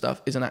posting the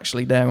stuff, isn't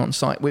actually there on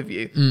site with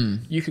you.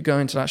 You could go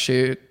into that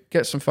shoot,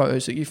 get some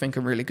photos that you think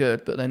are really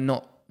good, but they're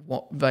not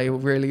what they were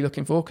really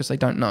looking for because they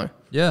don't know.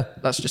 Yeah.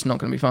 That's just not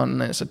going to be fun,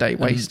 and then it's a day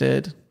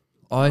wasted.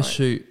 I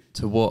shoot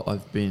to what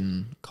I've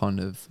been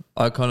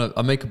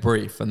I make a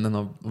brief, and then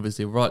I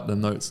obviously write the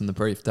notes in the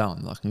brief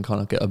down. I can kind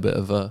of get a bit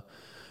of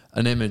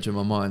an image in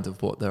my mind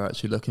of what they're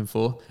actually looking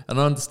for. And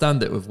I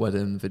understand it with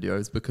wedding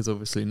videos because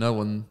obviously no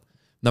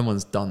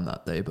one's done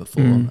that day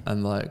before,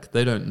 and like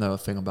they don't know a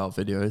thing about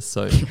videos.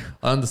 So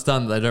I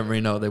understand that they don't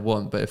really know what they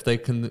want, but if they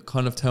can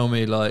kind of tell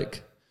me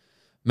like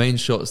main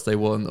shots they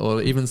want,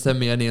 or even send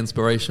me any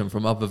inspiration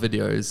from other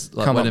videos,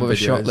 like wedding videos,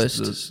 shot list.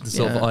 The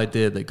sort of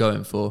idea they're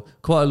going for.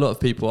 Quite a lot of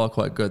people are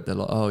quite good. They're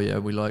like, oh yeah,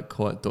 we like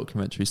quite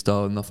documentary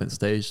style, nothing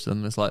staged,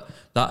 and it's like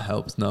that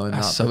helps knowing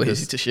that's so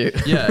easy to shoot.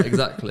 Yeah,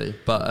 exactly.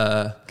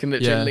 But can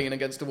literally lean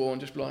against the wall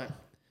and just be like,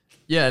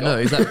 yeah, no,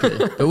 exactly.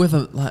 But with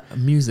a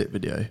music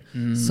video,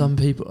 some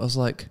people, I was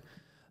like,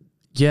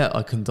 yeah,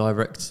 I can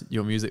direct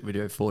your music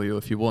video for you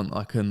if you want.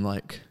 I can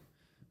like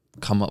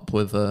come up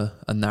with a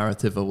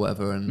narrative or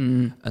whatever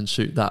and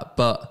shoot that.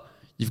 But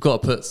you've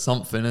got to put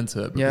something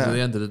into it because at the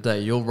end of the day,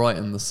 you're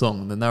writing the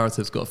song. The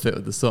narrative's got to fit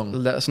with the song.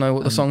 Let us know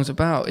what the song's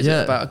about. Is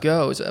it about a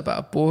girl? Is it about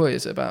a boy?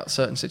 Is it about a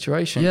certain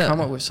situation?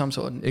 Come up with some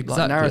sort of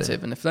like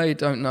narrative. And if they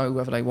don't know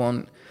whether they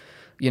want,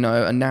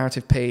 a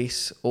narrative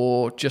piece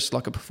or just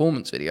like a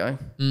performance video.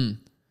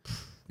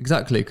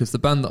 Exactly, because the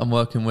band that I'm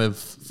working with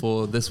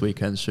for this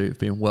weekend shoot have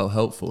been well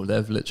helpful.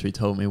 They've literally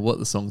told me what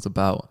the song's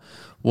about,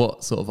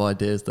 what sort of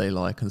ideas they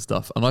like and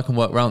stuff. And I can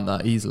work around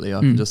that easily. I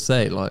can just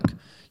say like,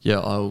 yeah,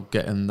 I'll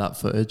get in that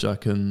footage. I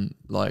can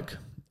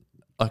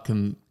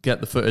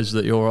get the footage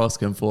that you're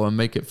asking for and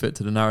make it fit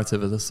to the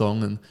narrative of the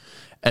song and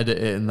edit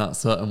it in that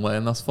certain way,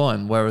 and that's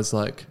fine. Whereas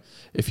like,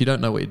 if you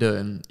don't know what you're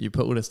doing, you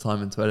put all this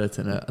time into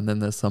editing it, and then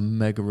there's some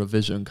mega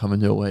revision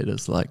coming your way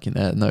that's like,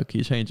 no, can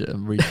you change it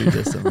and reshoot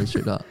this and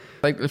reshoot that?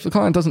 Like, if the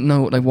client doesn't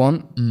know what they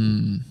want,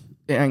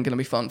 it ain't going to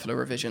be fun for the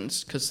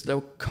revisions because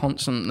they'll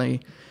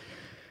constantly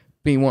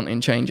be wanting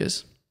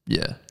changes.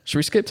 Yeah. Should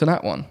we skip to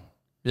that one?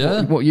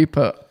 Yeah. What you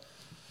put?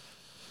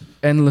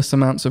 Endless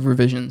amounts of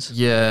revisions.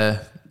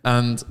 Yeah.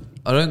 And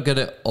I don't get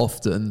it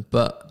often,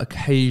 but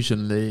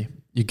occasionally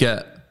you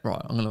get... Right,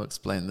 I'm going to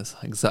explain this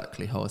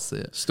exactly how I see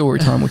it. Story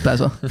time with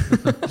Beza.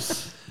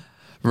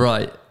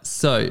 Right,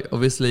 so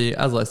obviously,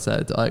 as I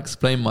said, I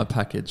explain my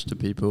package to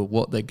people,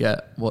 what they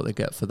get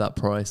for that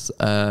price,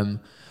 and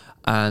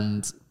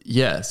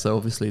yeah, so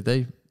obviously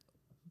they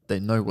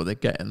know what they're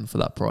getting for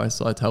that price.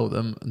 So I tell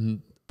them,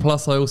 and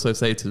plus I also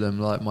say to them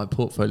like, my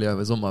portfolio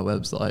is on my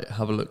website.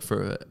 Have a look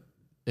through it.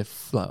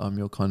 If like I'm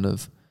your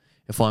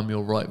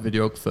right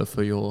videographer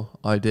for your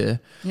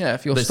idea,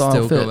 if your they style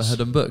still fits. Go ahead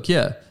and book.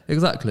 Yeah,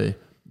 exactly.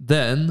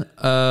 Then,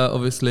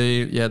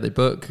 obviously, they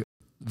book,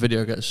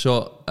 video gets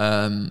shot,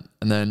 and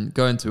then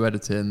go into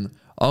editing.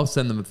 I'll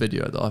send them a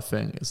video that I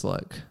think is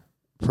like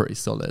pretty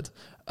solid.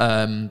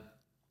 And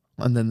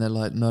then they're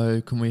like, no,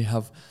 can we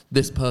have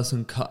this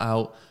person cut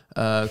out?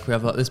 Can we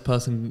have like this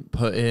person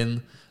put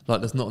in?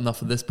 Like there's not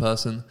enough of this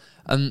person.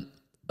 And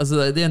as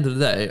at the end of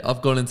the day,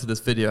 I've gone into this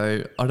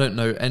video. I don't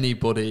know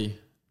anybody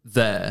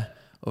there,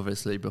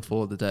 obviously,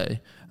 before the day,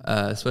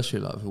 especially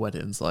like with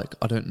weddings. Like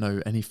I don't know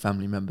any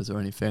family members or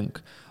anything.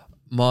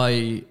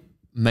 My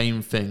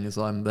main thing is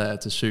I'm there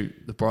to shoot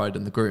the bride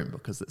and the groom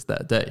because it's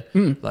their day.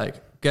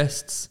 Like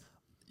guests,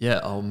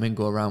 I'll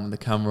mingle around with the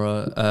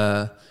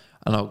camera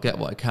and I'll get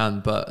what I can.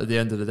 But at the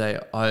end of the day,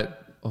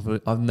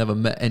 I've never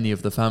met any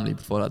of the family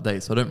before that day,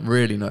 so I don't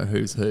really know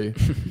who's who.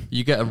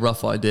 You get a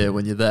rough idea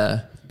when you're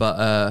there,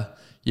 but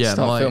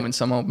start filming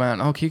some old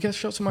man. Oh, can you get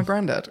shots of my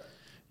granddad?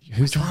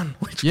 Which one?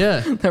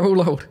 They're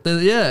all old.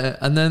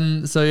 And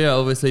then,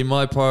 obviously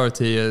my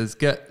priority is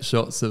get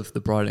shots of the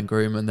bride and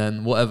groom and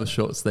then whatever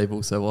shots they've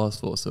also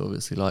asked for. So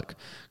obviously like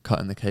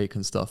cutting the cake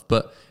and stuff.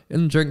 But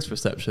in drinks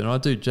reception, I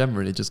do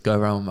generally just go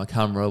around with my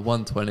camera,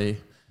 120,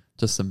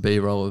 just some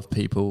B-roll of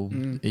people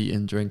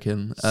eating,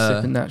 drinking.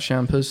 Sipping that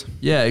champers.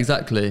 Yeah,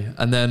 exactly.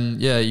 And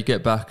then, you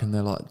get back and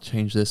they're like,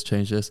 change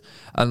this.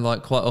 And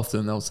like quite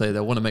often they'll say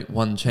they want to make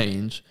one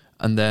change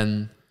and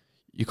then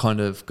you kind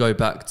of go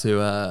back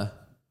to...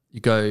 you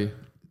go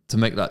to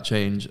make that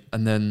change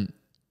and then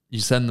you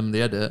send them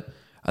the edit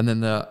and then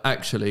they're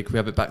actually, can we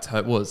have it back to how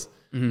it was?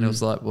 And it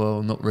was like,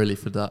 well, not really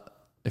for that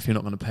if you're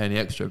not going to pay any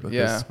extra,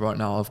 because right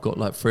now I've got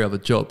like 3 other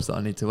jobs that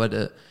I need to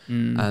edit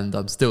and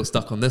I'm still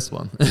stuck on this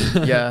one.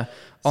 Yeah.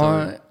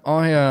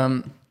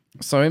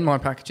 So in my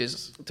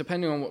packages,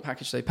 depending on what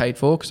package they paid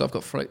for, because I've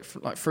got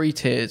like 3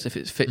 tiers if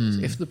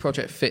if the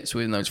project fits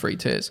within those 3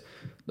 tiers.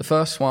 The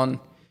first one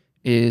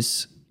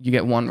is you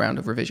get 1 round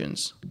of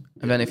revisions.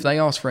 And then if they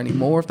ask for any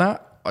more of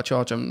that, I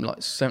charge them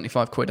like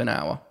 75 quid an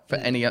hour for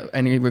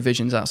any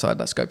revisions outside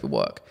that scope of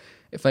work.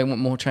 If they want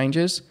more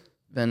changes,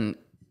 then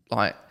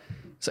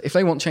so if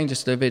they want changes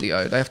to their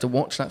video, they have to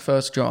watch that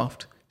first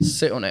draft,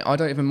 sit on it. I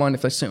don't even mind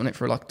if they sit on it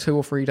for like 2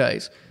 or 3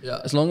 days. Yeah.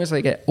 As long as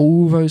they get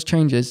all those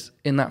changes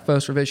in that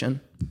first revision,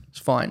 it's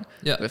fine.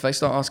 Yeah. But if they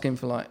start asking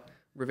for like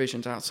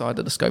revisions outside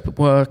of the scope of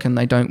work and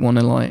they don't want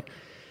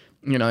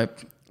to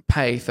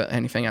pay for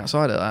anything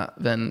outside of that,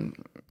 then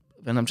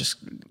I'm just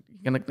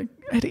gonna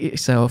edit it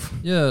yourself.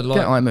 Yeah, like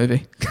get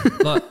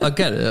iMovie. like I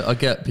get it. I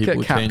get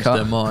people change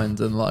their mind,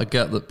 and like I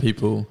get that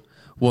people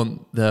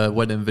want their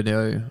wedding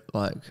video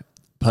like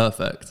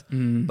perfect.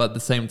 But at the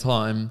same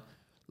time,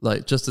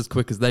 like just as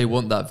quick as they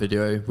want that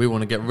video, we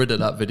want to get rid of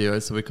that video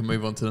so we can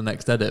move on to the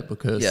next edit,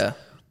 because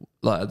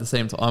like at the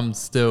same time I'm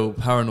still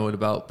paranoid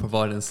about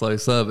providing slow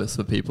service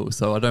for people,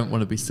 so I don't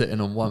want to be sitting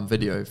on one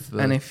video for too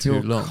long. And if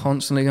you're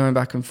constantly going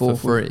back and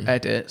forth with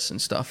edits and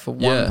stuff for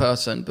one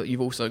person, but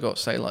you've also got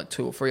say like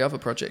 2 or 3 other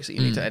projects that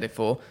you need to edit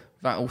for,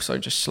 that also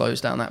just slows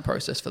down that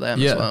process for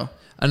them as well.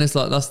 And it's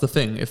like, that's the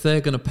thing, if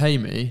they're going to pay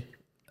me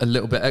a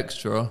little bit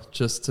extra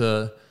just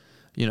to,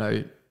 you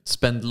know,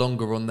 spend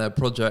longer on their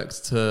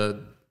projects to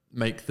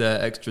make their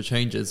extra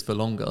changes for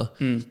longer,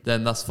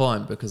 then that's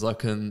fine, because I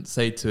can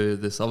say to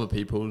this other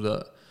people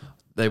that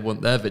they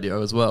want their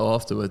video as well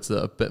afterwards, that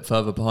are a bit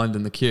further behind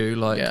in the queue,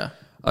 like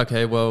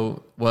okay,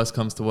 well, worst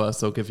comes to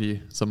worst, I'll give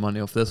you some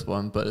money off this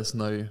one, but it's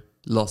no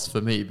loss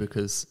for me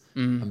because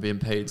I'm being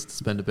paid to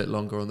spend a bit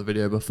longer on the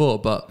video before.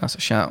 But that's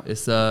a shout.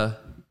 It's I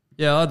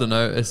don't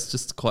know, it's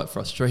just quite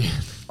frustrating.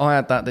 I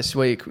had that this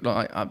week,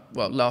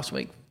 last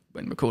week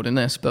when recording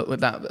this, but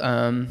with that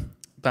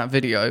that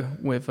video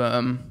with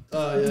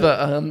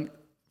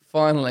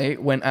finally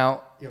went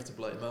out. You have to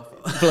blow your mouth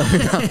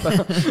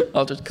out.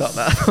 I'll just cut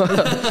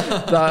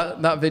that.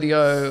 that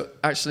video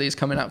actually is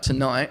coming out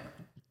tonight.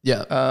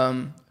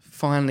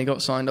 Finally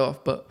got signed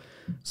off, but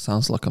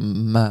sounds like a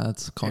mad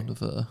kind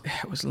of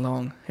it was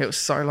long. It was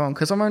so long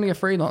because I'm only a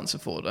freelancer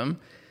for them.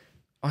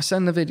 I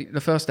send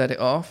the first edit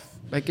off.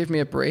 They give me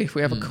a brief.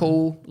 We have a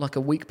call like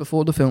a week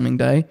before the filming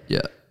day.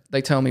 Yeah.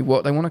 They tell me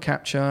what they want to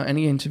capture,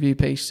 any interview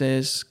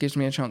pieces, gives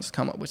me a chance to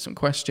come up with some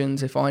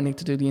questions if I need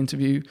to do the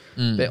interview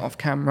bit off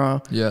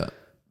camera. Yeah.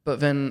 But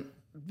then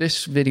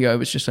this video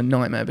was just a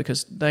nightmare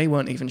because they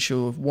weren't even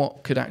sure of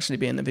what could actually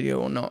be in the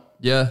video or not.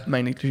 Yeah.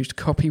 Mainly due to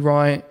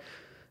copyright.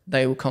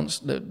 They were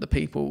the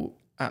people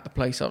at the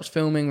place I was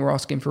filming were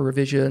asking for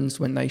revisions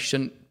when they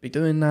shouldn't be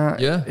doing that.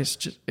 Yeah. It's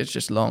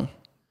just long.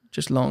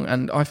 Just long.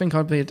 And I think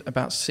I did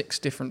about 6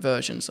 different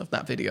versions of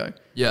that video.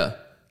 Yeah.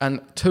 And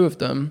 2 of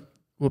them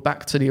were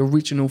back to the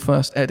original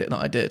first edit that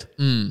I did.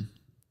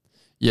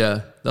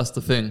 Yeah, that's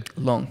the thing.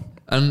 Long.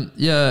 And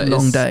yeah,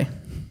 long day.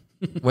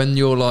 When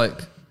you're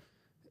like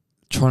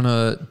trying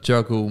to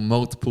juggle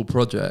multiple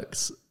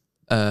projects,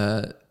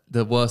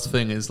 the worst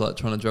thing is like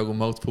trying to juggle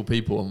multiple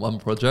people on one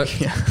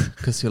project. Yeah.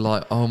 Because you're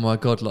like, oh my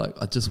God, like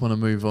I just want to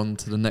move on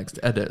to the next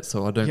edit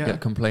so I don't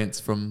get complaints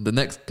from the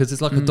next, because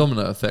it's like a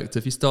domino effect.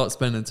 If you start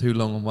spending too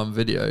long on one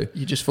video,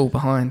 you just fall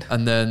behind.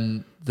 And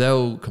then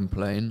they'll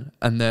complain,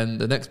 and then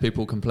the next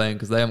people complain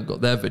because they haven't got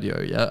their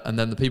video yet, and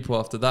then the people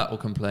after that will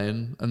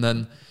complain, and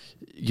then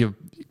you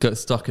get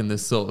stuck in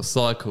this sort of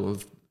cycle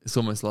of, it's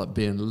almost like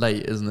being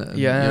late, isn't it? And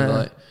you're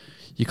like,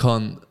 you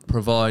can't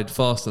provide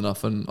fast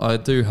enough. And I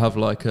do have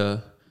like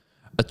a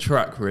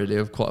track really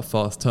of quite a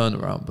fast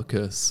turnaround,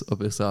 because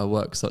obviously I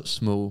work such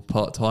small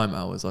part-time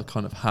hours. I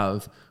kind of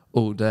have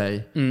all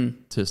day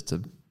just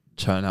to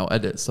churn out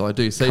edits. So I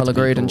do say colour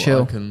grade and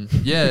chill.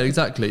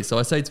 Exactly. So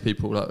I say to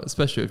people, like,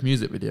 especially with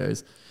music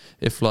videos,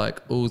 if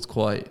like all's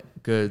quite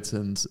good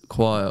and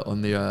quiet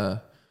on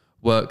the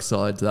work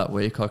side that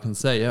week, I can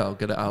say, I'll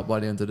get it out by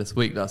the end of this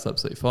week. That's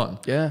absolutely fine.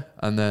 Yeah.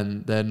 And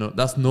then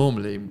that's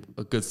normally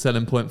a good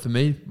selling point for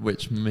me,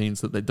 which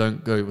means that they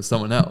don't go with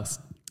someone else.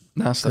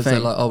 That's the thing.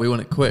 They're like, oh, we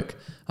want it quick.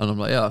 And I'm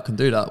like, I can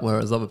do that.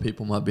 Whereas other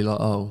people might be like,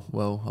 oh,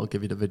 well, I'll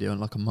give you the video in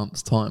like a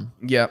month's time.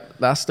 Yeah,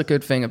 that's the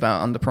good thing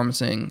about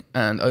under-promising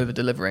and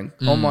over-delivering.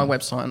 On my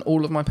website and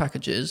all of my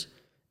packages,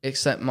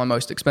 except my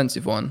most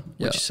expensive one,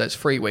 which says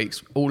 3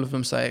 weeks, all of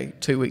them say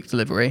 2-week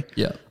delivery.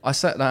 Yeah. I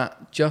set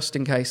that just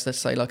in case there's,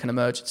 say, like an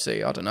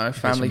emergency, I don't know,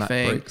 family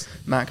thing,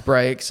 Mac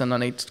breaks, and I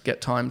need to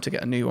get time to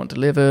get a new one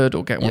delivered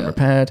or get one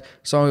repaired.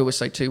 So I always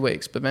say 2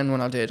 weeks. But then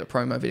when I did a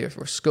promo video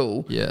for a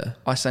school,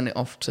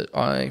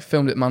 I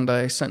filmed it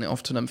Monday, sent it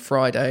off to them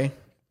Friday,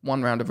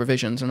 1 round of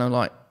revisions, and they're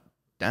like,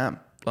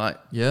 damn, like,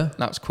 that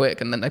was quick.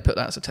 And then they put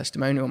that as a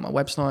testimonial on my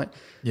website.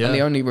 Yeah. And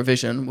the only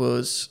revision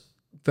was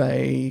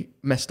they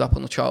messed up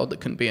on the child that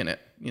couldn't be in it,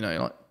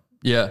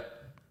 like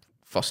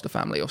foster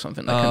family or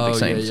something that couldn't be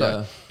seen.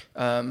 So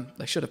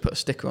They should have put a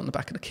sticker on the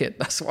back of the kit.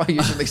 That's what I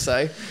usually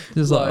say.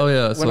 It's like, oh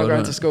yeah. When I go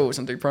into schools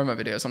and do promo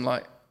videos, I'm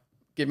like,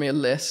 give me a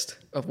list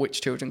of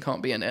which children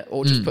can't be in it,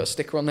 or just put a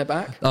sticker on their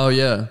back. Oh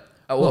yeah.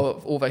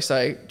 Or they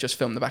say just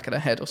film the back of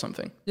their head or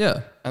something.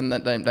 Yeah. And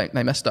then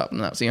they messed up,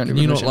 and that's the only.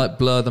 Can you not like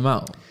blur them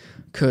out?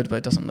 Could, but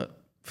it doesn't look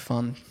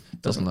fun.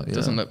 Doesn't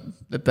look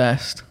the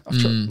best.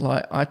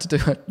 I had to do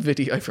a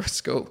video for a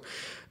school,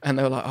 and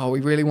they were like, "Oh,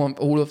 we really want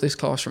all of this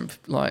classroom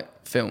like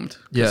filmed."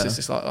 Yeah. This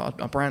is like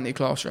a brand new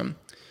classroom.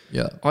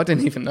 Yeah. I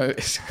didn't even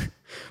notice,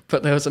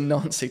 but there was a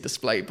Nancy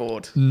display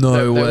board.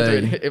 No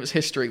way. It was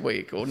History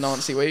Week or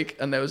Nancy Week,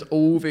 and there was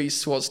all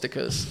these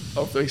swastikas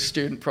of these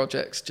student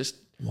projects just.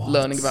 What?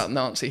 Learning about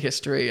Nazi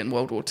history and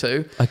World War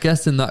II. I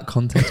guess in that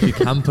context you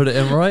can put it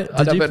in, right?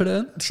 Did you put it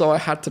in? So I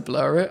had to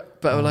blur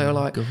it, but they were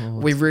like,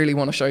 we really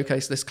want to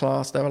showcase this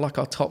class. They were like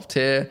our top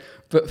tier,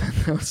 but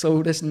there was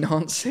all this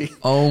Nazi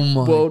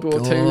World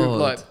War II,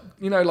 like,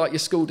 you know, like your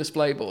school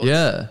display boards.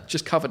 Yeah.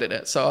 Just covered in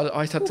it. So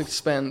I had to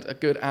spend a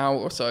good hour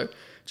or so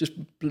just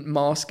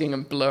masking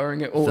and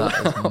blurring it all out.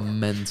 That is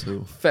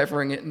mental.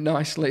 Feathering it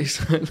nicely.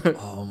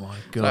 Oh my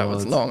God. That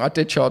was long. I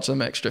did charge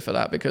them extra for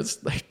that because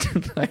they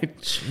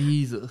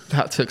Jesus.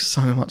 That took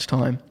so much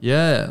time.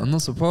 Yeah, I'm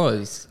not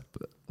surprised.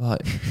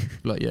 But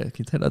like, yeah, can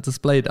you take that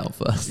display down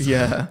first?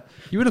 Yeah.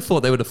 You would have thought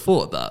they would have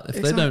thought that. If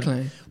exactly.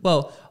 They don't.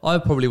 Well, I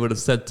probably would have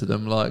said to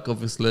them, like,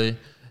 obviously,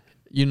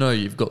 you know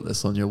you've got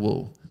this on your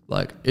wall.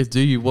 Like, do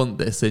you want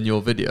this in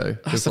your video?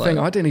 That's the thing.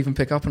 I didn't even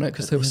pick up on it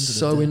because they were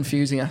so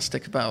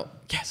enthusiastic about,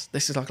 yes,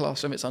 this is our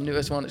classroom. It's our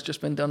newest one. It's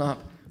just been done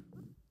up.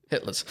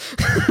 Hitler's.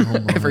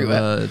 Everywhere.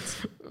 Word.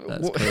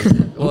 That's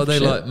crazy. What are they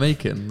like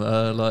making?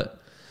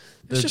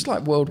 It's just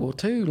like World War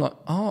II, like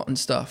art and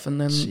stuff.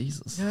 And then,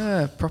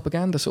 yeah,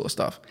 propaganda sort of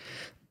stuff.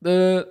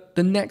 The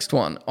next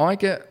one, I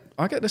get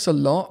this a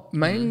lot,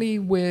 mainly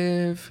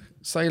with,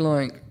 say,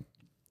 like,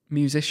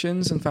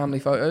 musicians and family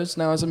photos.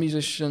 Now, as a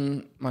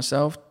musician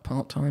myself,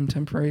 part-time,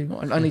 temporary,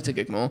 I need to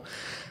gig more.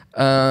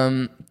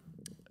 Like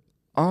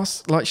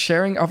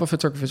sharing other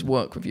photographers'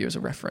 work with you as a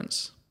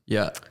reference.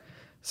 Yeah.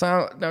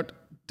 So now,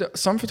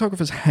 some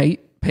photographers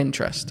hate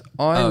Pinterest.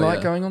 I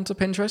like going onto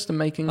Pinterest and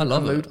making a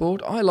mood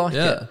board. I like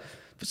it.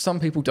 But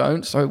some people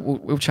don't, so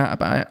we'll chat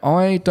about it.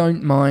 I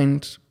don't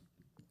mind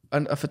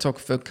a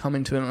photographer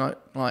coming to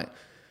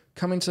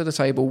the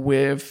table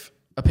with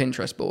a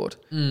Pinterest board.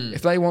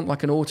 If they want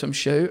like an autumn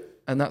shoot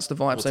and that's the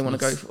vibes they want to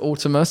go for,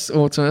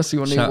 Autumnus,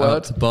 your new Shout word.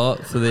 Out to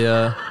Bart for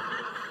the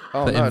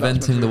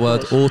inventing the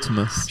word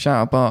Autumnus. Shout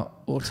out Bart,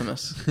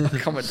 Autumnus. I'll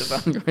comment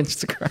that on your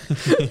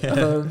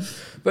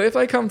Instagram. But if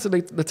they come to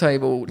the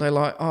table, they're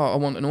like, oh, I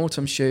want an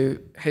autumn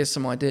shoot. Here's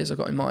some ideas I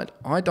got in mind.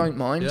 I don't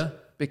mind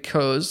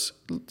because,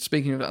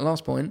 speaking of that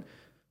last point,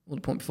 or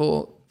the point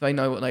before, they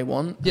know what they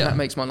want. Yeah. And that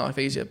makes my life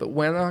easier. But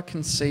when I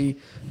can see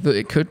that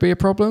it could be a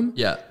problem,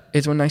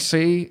 is when they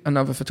see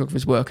another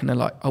photographer's work and they're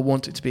like, I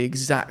want it to be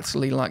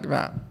exactly like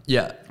that.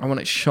 Yeah. I want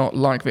it shot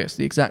like this,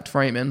 the exact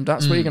framing.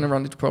 That's where you're going to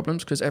run into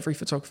problems because every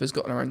photographer's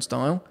got their own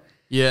style.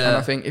 Yeah. And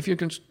I think if you're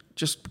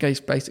just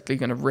basically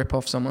going to rip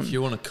off someone... If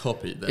you want to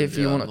copy them. If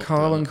you want a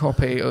carbon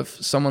copy of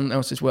someone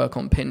else's work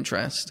on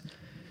Pinterest,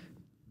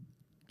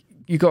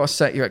 you got to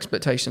set your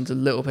expectations a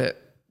little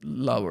bit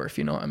lower, if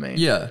you know what I mean.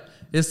 Yeah.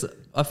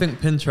 I think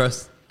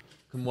Pinterest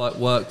can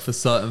work for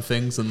certain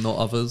things and not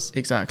others.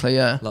 Exactly,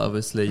 yeah. Like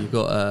obviously you've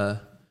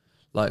got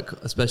like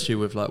especially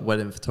with like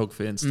wedding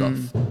photography and stuff,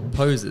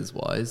 poses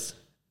wise,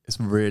 it's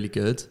really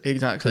good.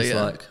 Exactly,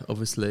 yeah. Like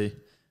obviously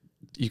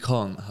you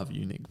can't have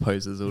unique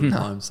poses all the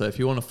time. So if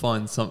you want to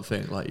find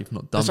something like you've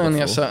not done There's only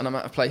a certain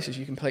amount of places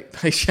you can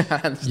place your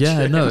hands.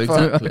 Yeah, no,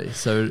 exactly.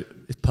 So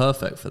it's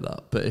perfect for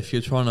that. But if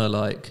you're trying to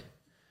like,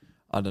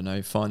 I don't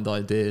know, find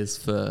ideas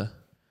for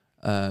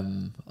I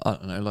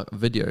don't know, like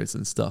videos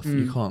and stuff,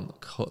 you can't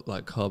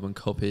like carbon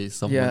copy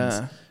someone's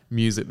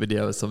music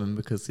video or something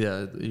because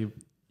you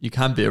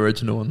can be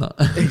original on that.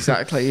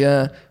 Exactly,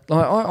 yeah.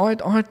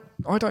 Like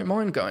I don't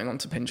mind going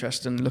onto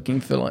Pinterest and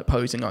looking for like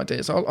posing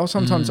ideas. I'll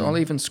sometimes I'll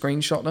even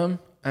screenshot them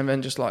and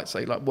then just like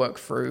say like work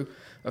through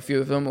a few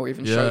of them or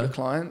even show the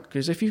client.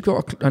 Because if you've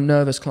got a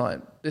nervous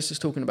client, this is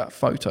talking about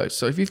photos.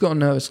 So if you've got a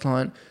nervous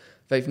client,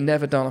 they've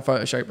never done a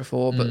photo shoot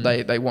before, but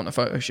they want a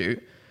photo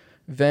shoot,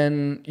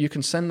 then you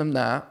can send them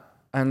that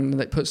and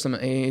it puts them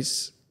at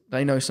ease.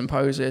 They know some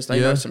poses, they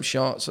know some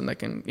shots, and they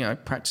can,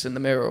 practice in the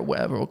mirror or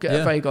whatever, or get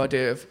a vague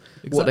idea of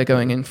what they're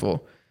going in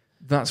for.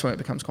 That's when it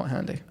becomes quite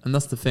handy. And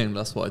that's the thing,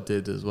 that's what I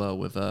did as well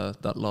with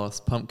that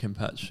last pumpkin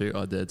patch shoot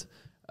I did.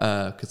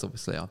 Because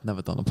obviously I've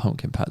never done a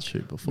pumpkin patch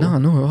shoot before. No,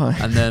 nor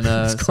have I. And then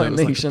so it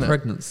was niche, like a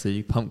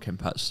pregnancy pumpkin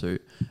patch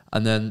shoot.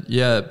 And then,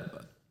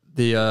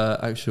 the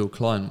actual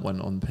client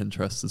went on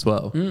Pinterest as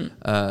well.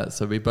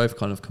 So we both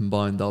kind of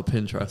combined our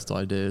Pinterest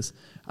ideas.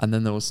 And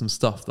then there was some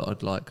stuff that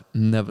I'd like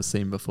never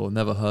seen before,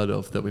 never heard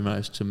of, that we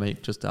managed to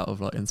make just out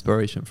of like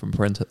inspiration from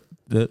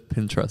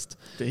Pinterest.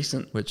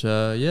 Decent. Which,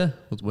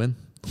 was win.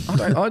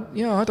 I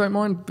don't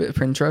mind a bit of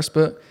Pinterest,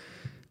 but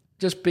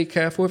just be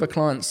careful if a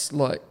client's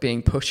like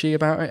being pushy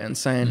about it and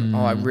saying,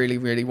 "Oh, I really,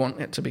 really want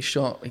it to be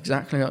shot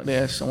exactly like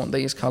this. I want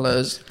these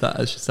colours." That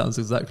actually sounds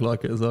exactly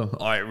like it as well.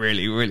 I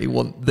really, really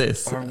want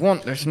this. I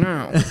want this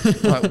now.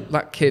 Like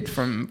that kid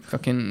from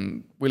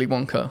fucking Willy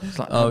Wonka. It's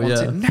like, I want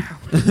it now.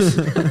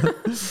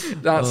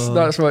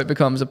 That's why it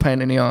becomes a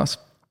pain in the ass.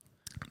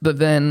 But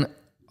then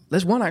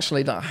there's one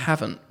actually that I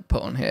haven't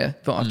put on here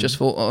that I've just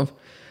thought of.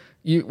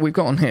 We've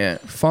got on here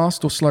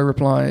fast or slow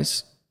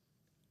replies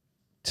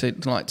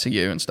to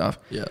you and stuff.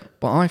 Yeah.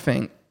 But I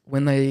think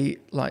when they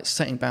like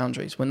setting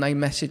boundaries, when they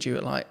message you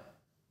at like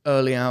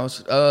early hours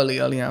of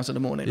the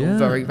morning or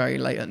very, very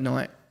late at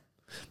night.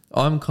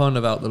 I'm kind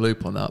of out the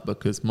loop on that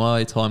because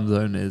my time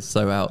zone is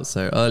so out.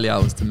 So early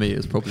hours to me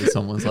is probably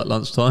someone's like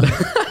lunchtime.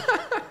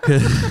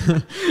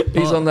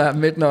 He's on that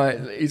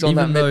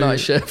midnight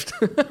shift.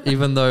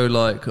 Even though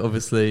like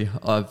obviously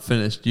I've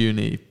finished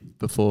uni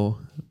before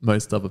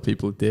most other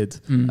people did,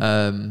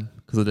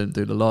 because I didn't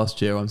do the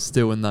last year, I'm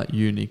still in that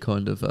uni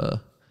kind of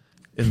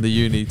in the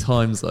uni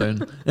time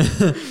zone.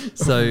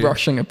 So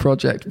rushing a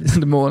project in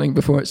the morning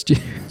before it's due.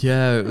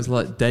 Yeah, it was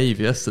like Dave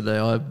yesterday.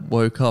 I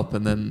woke up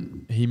and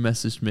then he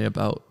messaged me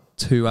about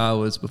 2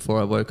 hours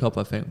before I woke up,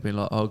 I think, being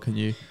like, "Oh, can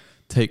you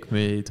take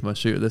me to my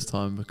shoot at this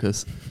time?"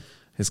 Because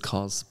his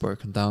car's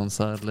broken down,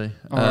 sadly.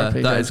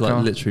 That is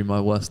like literally my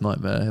worst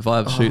nightmare. If I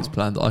have shoots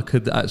planned, I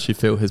could actually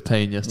feel his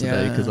pain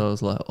yesterday because I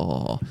was like,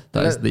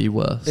 that is the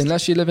worst.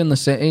 Unless you live in the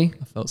city.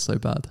 I felt so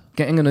bad.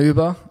 Getting an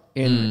Uber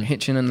in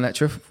Hitchin and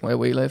Letchworth, where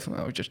we live,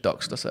 we just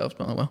doxed ourselves,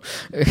 but well,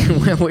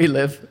 where we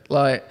live,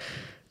 like,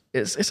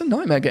 it's a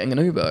nightmare getting an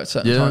Uber at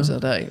certain times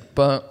of the day.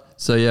 But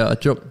so yeah, I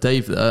dropped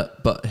Dave there,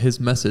 but his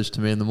message to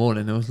me in the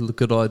morning, it was a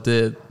good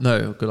idea.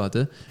 No, good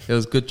idea. It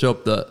was a good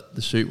job that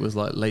the shoot was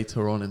like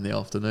later on in the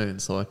afternoon,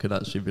 so I could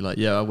actually be like,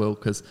 yeah, I will,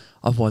 because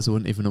otherwise I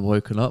wouldn't even have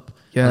woken up.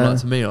 Yeah. And like,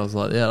 to me, I was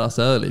like, yeah, that's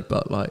early,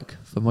 but like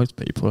for most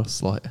people,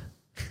 it's like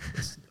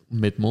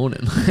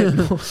mid-morning.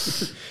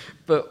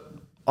 But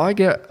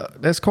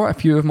there's quite a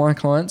few of my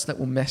clients that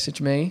will message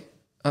me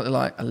at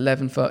like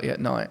 11:30 at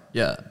night.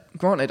 Yeah.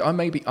 Granted, I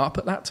may be up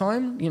at that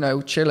time,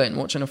 chilling,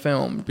 watching a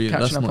film,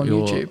 catching up on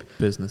YouTube.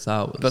 Business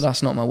hours. But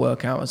that's not my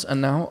work hours. And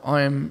now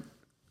I am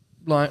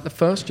like the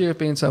first year of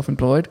being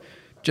self-employed,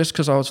 just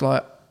because I was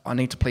like, I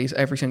need to please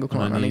every single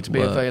client. I need to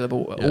be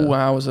available at all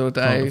hours of the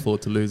day. Can't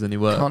afford to lose any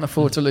work.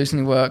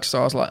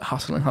 So I was like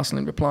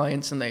hustling, reply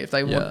instantly. If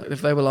they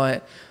were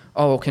like,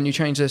 "Oh, can you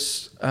change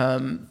this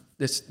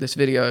this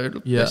video,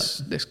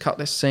 this cut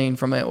this scene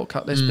from it or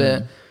cut this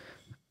bit."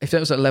 If it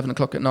was at 11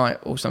 o'clock at night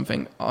or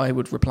something, I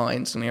would reply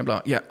instantly. I'm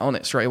like, yeah, on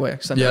it straight away.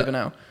 Send it over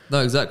now.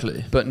 No,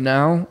 exactly. But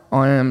now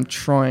I am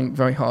trying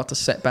very hard to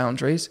set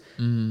boundaries.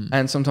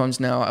 And sometimes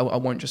now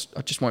I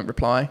just won't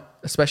reply,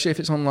 especially if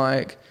it's on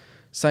like,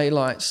 say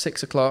like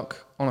 6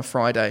 o'clock on a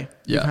Friday.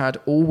 Yeah. You've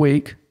had all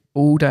week,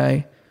 all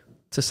day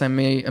to send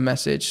me a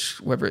message,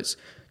 whether it's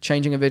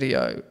changing a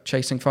video,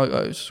 chasing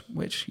photos,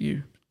 which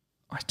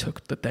I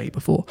took the day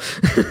before.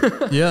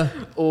 Yeah.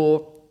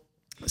 Or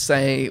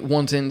say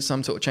wanting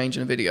some sort of change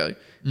in a video.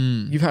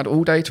 You've had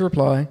all day to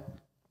reply.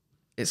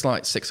 It's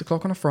like 6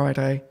 o'clock on a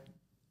Friday.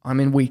 I'm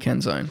in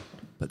weekend zone.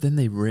 But then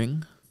they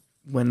ring.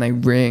 When they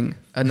ring,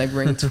 and they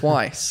ring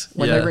twice.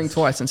 They ring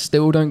twice and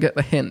still don't get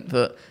the hint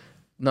that,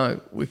 no,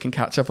 we can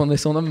catch up on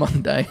this on a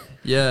Monday.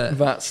 Yeah.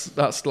 That's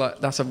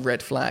a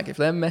red flag. If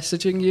they're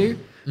messaging you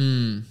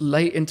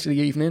late into the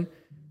evening,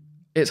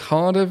 it's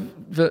harder,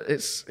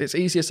 it's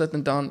easier said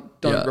than done.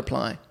 Don't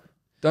reply.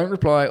 Don't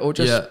reply, or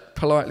just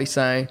politely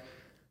say,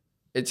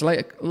 it's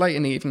late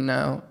in the evening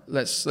now.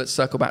 Let's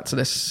circle back to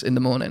this in the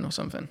morning or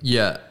something.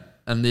 Yeah.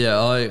 And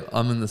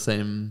I'm in the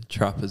same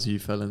trap as you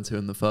fell into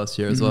in the first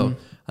year as well.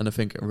 And I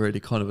think it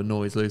really kind of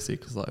annoys Lucy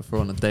because like if we're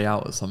on a day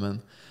out or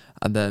something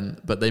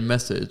but they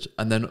message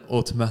and then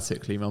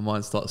automatically my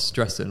mind starts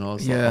stressing. I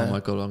was like, oh my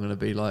God, I'm going to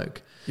be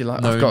like, you're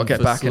like, I've got to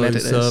get back and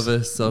edit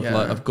service.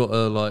 I've got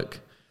to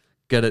like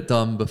get it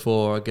done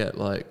before I get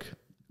like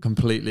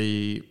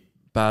completely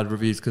bad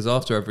reviews. Because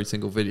after every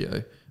single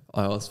video,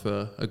 I ask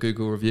for a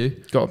Google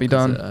review. Got to be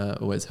done.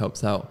 It always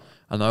helps out.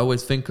 And I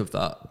always think of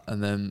that.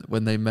 And then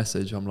when they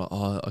message, I'm like,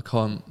 I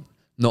can't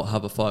not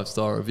have a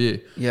 5-star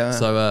review. Yeah.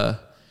 So,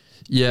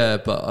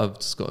 but I've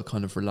just got to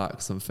kind of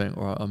relax and think,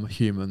 right, I'm a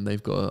human.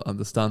 They've got to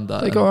understand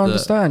that. They've got to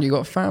understand. You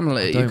got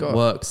family. I don't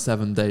work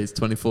 7 days,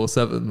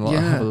 24/7. Like,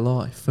 I have a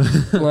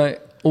life.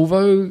 Like,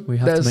 although we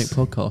have to make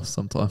podcasts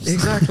sometimes.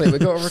 Exactly.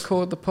 We've got to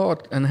record the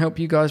pod and help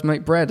you guys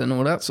make bread and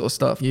all that sort of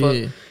stuff. Yeah.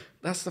 But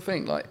that's the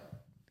thing. Like,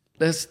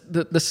 there's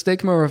the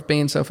stigma of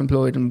being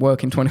self-employed and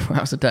working 24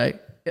 hours a day.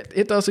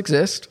 It does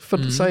exist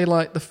for, say,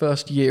 like the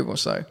first year or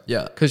so.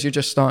 Yeah. Because you're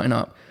just starting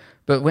up.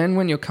 But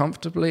when you're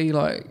comfortably,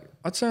 like,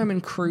 I'd say I'm in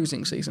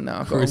cruising season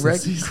now. I've got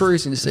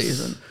cruising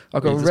season.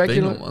 I've got a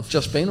regular...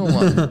 Just been on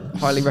one.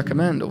 Highly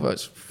recommend, although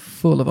it's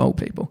full of old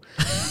people.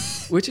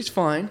 Which is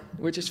fine.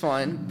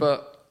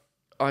 But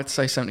I'd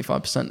say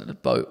 75% of the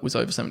boat was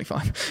over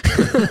 75.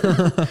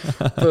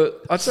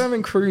 But I'd say I'm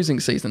in cruising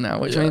season now,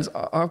 which means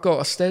I've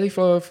got a steady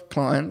flow of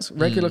clients,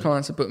 regular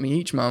clients that book me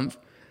each month.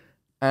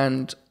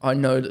 and I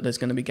know that there's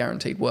going to be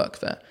guaranteed work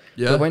there.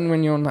 Yeah. But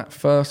when you're on that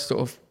first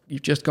sort of,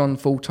 you've just gone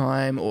full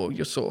time, or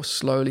you're sort of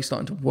slowly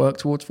starting to work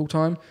towards full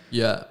time,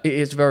 Yeah. it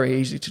is very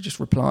easy to just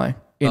reply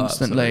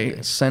instantly,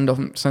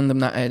 absolutely. send them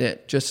that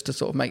edit just to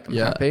sort of make them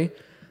happy.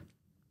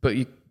 But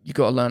you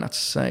got to learn how to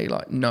say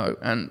like no.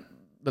 And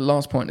the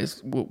last point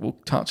is we'll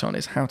touch on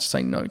is how to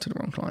say no to the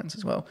wrong clients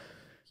as well.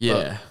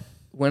 Yeah.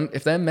 But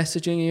if they're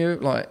messaging you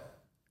like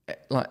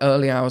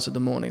early hours of the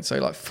morning, so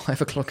like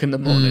 5 o'clock in the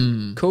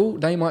morning, cool,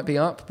 they might be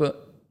up,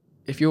 but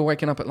if you're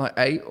waking up at like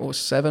 8 or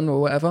 7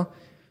 or whatever,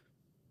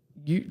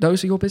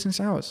 those are your business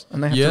hours,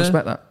 and they have to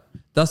respect that.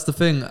 That's the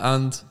thing,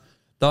 and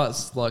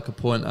that's like a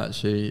point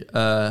actually.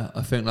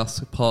 I think that's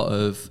a part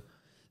of,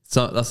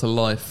 so that's a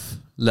life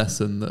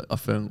lesson that I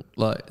think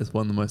like is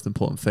one of the most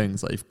important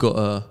things. Like you've got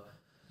to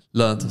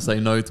learn to say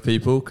no to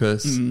people,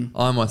 because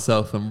I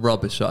myself am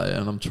rubbish at it,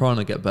 and I'm trying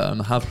to get better,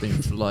 and I have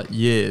been for like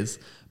years.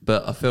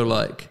 But I feel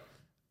like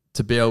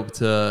to be able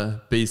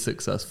to be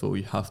successful,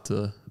 you have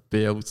to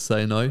be able to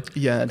say no.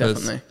 Yeah,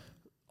 definitely.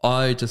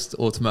 I just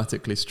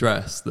automatically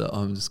stress that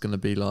I'm just going to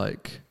be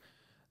like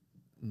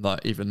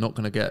either not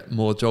going to get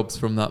more jobs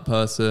from that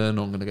person,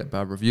 or I'm going to get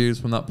bad reviews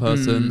from that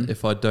person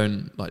if I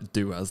don't like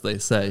do as they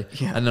say.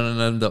 Yeah. And then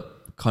I end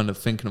up kind of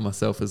thinking of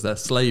myself as their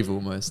slave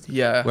almost.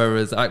 Yeah.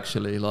 Whereas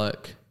actually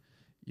like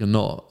you're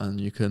not,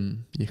 and you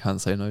can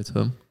say no to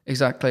them.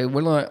 Exactly.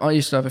 Well, I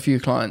used to have a few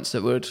clients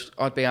that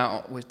I'd be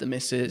out with the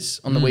missus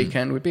on the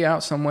weekend. We'd be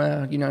out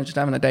somewhere, just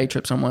having a day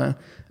trip somewhere,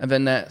 and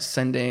then they're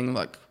sending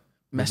like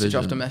message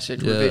after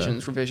message,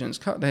 revisions,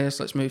 cut this,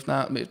 let's move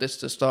that, move this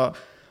to start.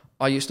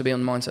 I used to be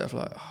on the mindset of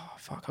like, oh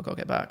fuck, I've got to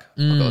get back.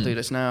 I've got to do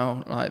this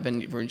now. Like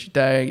then you've ruined your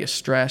day, you're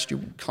stressed,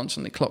 you're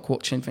constantly clock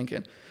watching,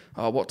 thinking,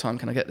 oh, what time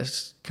can I get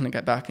this? Can I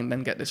get back and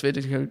then get this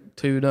video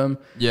to them?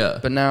 Yeah.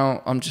 But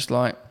now I'm just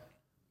like,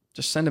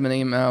 just send them an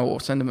email or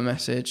send them a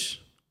message,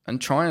 and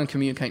try and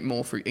communicate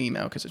more through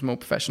email because it's more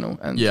professional.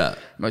 And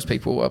most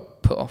people are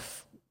put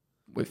off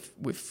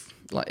with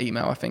like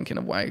email, I think, in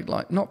a way,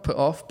 like not put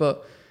off,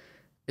 but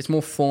it's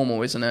more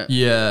formal, isn't it?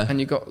 Yeah. And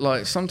you got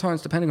like,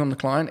 sometimes depending on the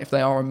client, if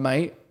they are a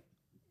mate,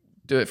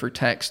 do it through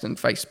text and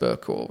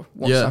Facebook or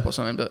WhatsApp or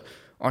something. But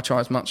I try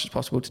as much as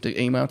possible to do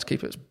email to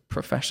keep it as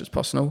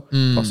professional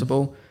as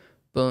possible.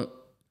 But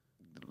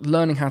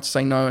learning how to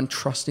say no and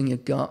trusting your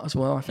gut as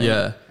well, I think.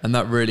 Yeah, and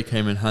that really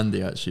came in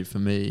handy actually for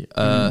me.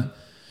 I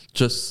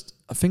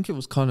think it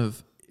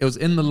was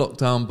in the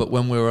lockdown, but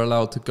when we were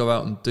allowed to go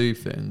out and do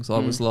things, I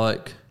was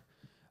like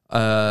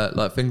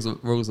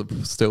rules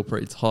are still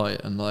pretty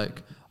tight, and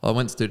like I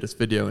went to do this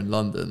video in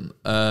London,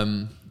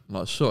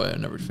 like shot it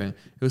and everything.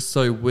 It was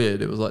so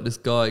weird. It was like this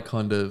guy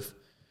kind of,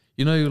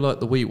 like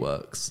the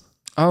WeWorks.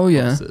 Oh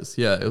yeah, offices.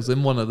 Yeah. It was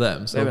in one of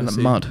them. So they were in the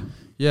mud.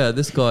 Yeah,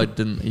 this guy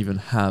didn't even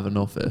have an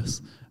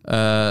office,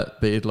 but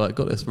he'd like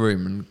got this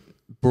room and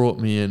brought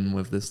me in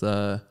with this.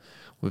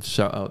 With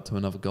shout out to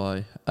another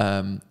guy,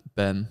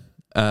 Ben.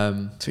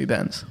 2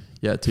 Bens.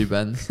 Yeah, 2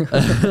 Bens.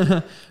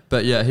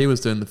 But yeah, he was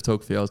doing the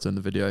photography, I was doing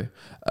the video.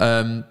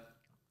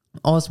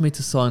 Asked me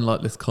to sign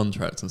like this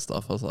contract and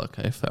stuff. I was like,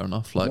 okay, fair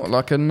enough. Like, what,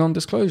 like a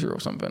non-disclosure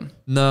or something?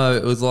 No,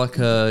 it was like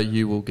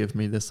you will give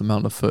me this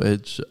amount of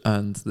footage,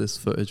 and this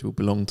footage will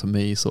belong to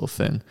me, sort of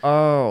thing.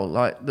 Oh,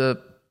 like the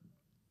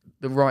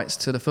rights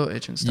to the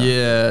footage and stuff.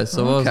 Yeah,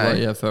 so I was like,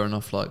 yeah, fair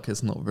enough. Like,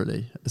 it's not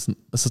really,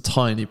 it's a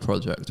tiny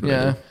project. Really.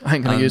 Yeah, I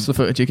ain't gonna use the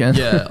footage again.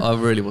 Yeah, I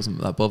really wasn't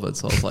that bothered,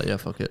 so I was like, yeah,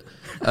 fuck it.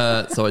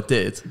 So I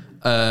did.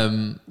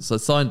 So I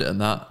signed it and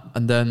that,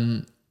 and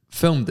then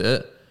filmed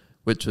it,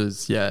 which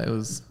was it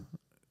was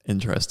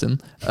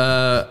interesting.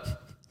 It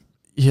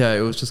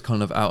was just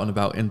kind of out and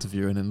about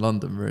interviewing in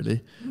London,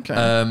 really. Okay.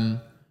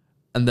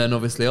 And then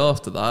obviously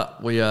after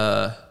that,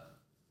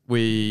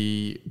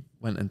 we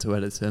went into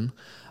editing.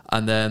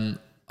 And then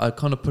I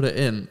kind of put it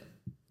in,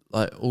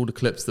 like all the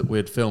clips that we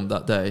had filmed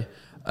that day.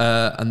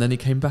 And then he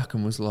came back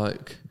and was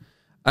like,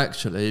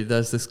 actually,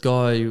 there's this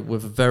guy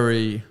with a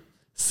very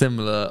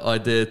similar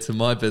idea to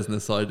my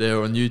business idea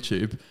on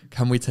YouTube.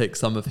 Can we take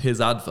some of his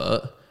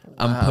advert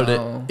and put it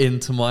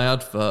into my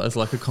advert as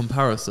like a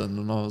comparison?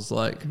 And I was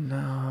like,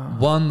 no.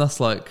 One, that's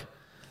like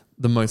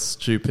the most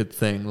stupid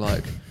thing.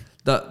 Like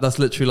that's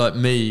literally like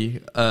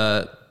me,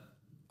 I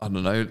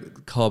don't know,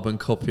 carbon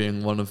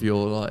copying one of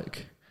your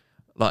like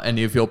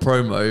any of your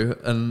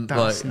promo, and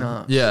that's like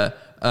nuts.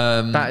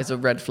 That is a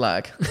red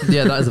flag.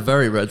 Yeah, that is a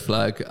very red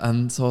flag.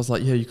 And so I was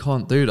like, yeah, you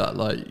can't do that.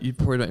 Like, you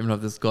probably don't even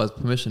have this guy's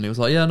permission. He was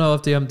like, yeah, no,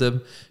 I've DM'd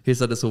him. He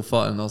said it's all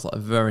fine. And I was like, I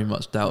very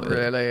much doubt it.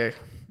 Really?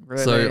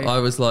 So I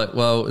was like,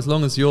 well, as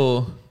long as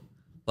you're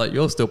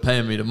still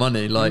paying me the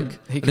money,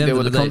 like he can deal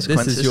with the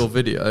consequences. This is your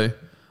video.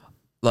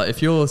 Like,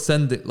 if you're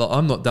sending, like,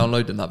 I'm not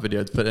downloading that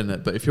video to put in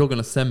it, but if you're going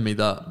to send me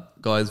that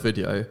guy's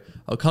video,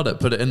 I'll cut it,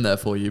 put it in there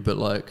for you. But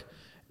like,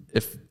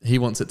 if he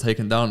wants it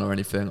taken down or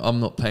anything, I'm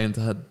not paying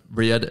to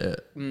re-edit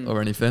it or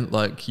anything.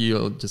 Like,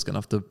 you're just going to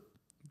have to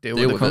deal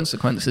with the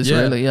consequences,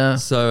 really, yeah.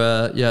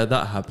 So,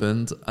 that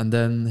happened. And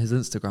then his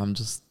Instagram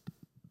just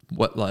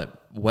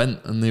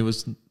went, and he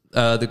was,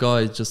 the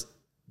guy just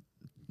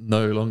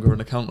no longer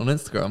an account on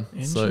Instagram.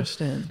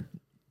 Interesting.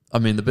 I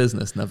mean, the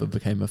business never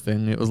became a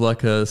thing. It was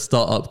like a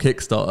startup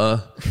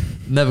Kickstarter.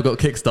 Never got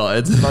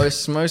kickstarted.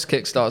 Most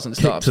Kickstarters and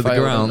startups to the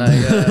fail, ground.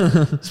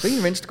 don't they? Speaking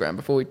of Instagram,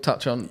 before we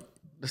touch on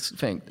this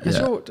thing,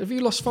 Yeah. have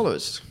you lost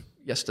followers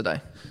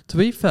yesterday? To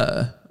be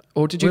fair,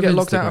 Or did you with get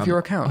logged out Instagram, of your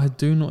account? I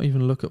do not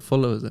even look at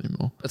followers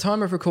anymore. The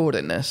time of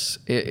recording this,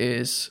 it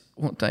is,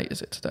 what date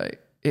is it today?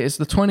 It is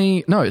the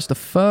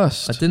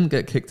 1st. I didn't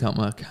get kicked out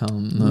my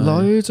account. No.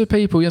 Loads of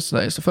people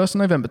yesterday. It's the 1st of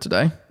November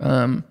today.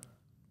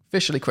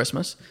 Officially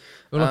Christmas. I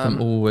feel like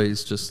I'm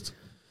always just...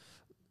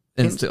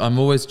 I'm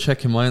always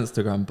checking my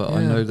Instagram, but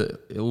I know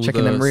that all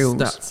Checking the them reels.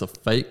 stats are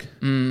fake.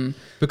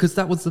 Because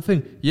that was the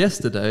thing.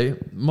 Yesterday,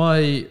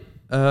 my,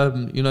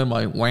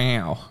 my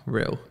wow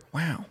reel.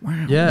 Wow.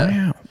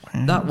 Yeah.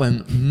 Wow. That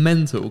went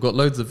mental. Got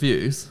loads of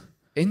views.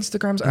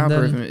 Instagram's And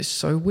algorithm is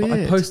so But weird.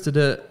 I posted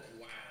it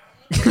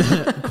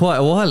quite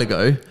a while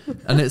ago,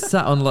 and it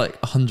sat on like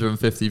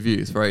 150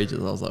 views for ages.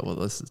 I was like, well,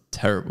 this is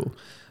terrible.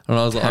 And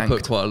I was like, I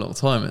put Tanked. quite a long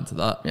time into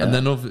that. Yeah. And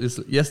then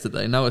obviously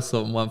yesterday, now it's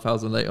on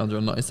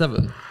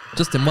 1,897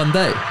 just in one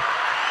day.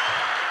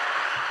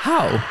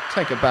 How?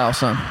 Take a bow,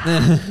 son.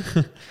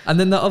 And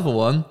then that other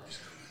one,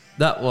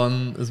 that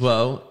one as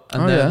well.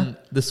 And then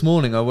this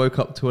morning I woke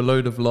up to a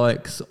load of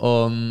likes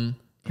on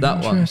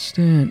that one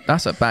Interesting.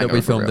 That's a banger. that we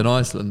of a filmed reel. in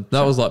Iceland.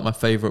 That was like my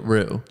favourite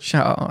reel.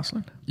 Shout out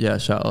Iceland. Yeah,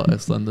 shout out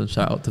Iceland and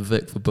shout out to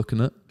Vic for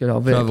booking it. Good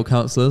old Vic. Travel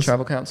counsellors.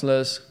 Travel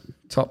counsellors,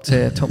 top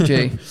tier, top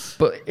G.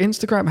 But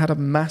Instagram had a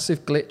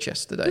massive glitch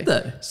yesterday. Did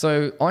they?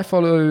 So I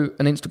follow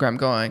an Instagram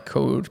guy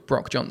called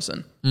Brock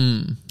Johnson.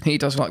 He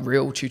does like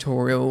real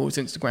tutorials,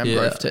 Instagram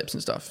growth tips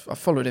and stuff. I've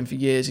followed him for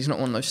years. He's not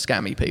one of those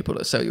scammy people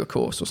that sell you a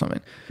course or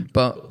something.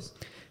 But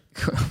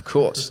of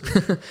course.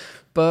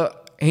 But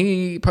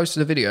he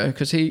posted a video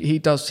because he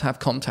does have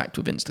contact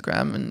with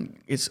Instagram and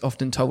is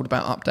often told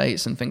about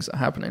updates and things that are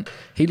happening.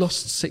 He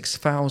lost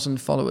 6,000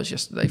 followers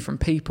yesterday from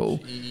people,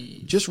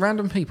 just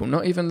random people,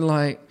 not even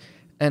like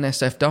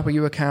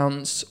NSFW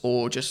accounts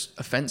or just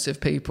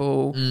offensive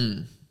people,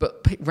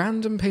 but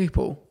random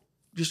people,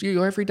 just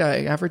you every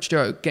day, average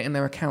Joe, getting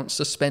their accounts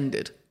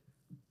suspended.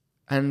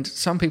 And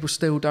some people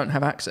still don't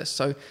have access.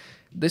 So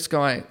this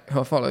guy who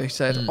I follow, he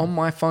said, on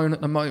my phone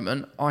at the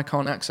moment, I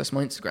can't access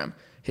my Instagram.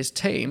 His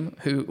team,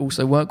 who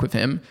also work with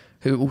him,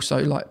 who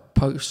also like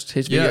post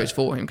his videos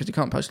for him, because he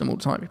can't post them all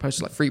the time. He posts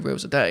like 3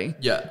 reels a day.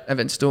 Yeah. And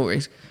then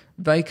stories.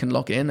 They can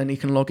log in and he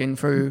can log in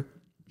through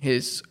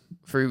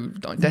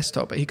like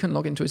desktop, but he couldn't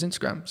log into his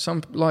Instagram.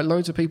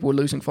 Loads of people were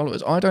losing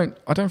followers. I don't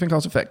think I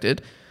was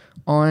affected.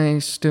 I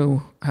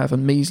still have a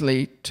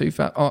measly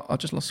 2,000. Oh, I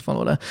just lost a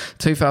follower there.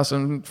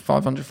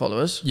 2,500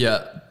 followers.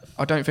 Yeah.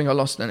 I don't think I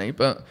lost any,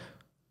 but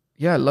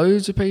yeah,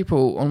 loads of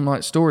people on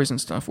like stories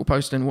and stuff were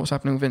posting what's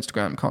happening with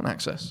Instagram, can't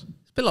access.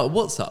 It's a bit like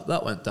WhatsApp.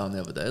 That went down the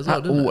other day as well,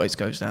 That didn't always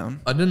goes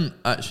down. I didn't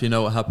actually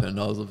know what happened.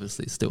 I was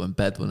obviously still in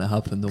bed when it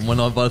happened. And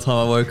by the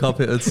time I woke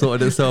up, it had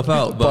sorted itself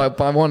out. But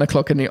By 1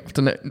 o'clock in the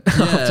afternoon,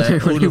 yeah,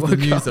 when all you of the woke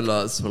news up.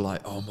 alerts were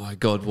like, oh my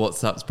God,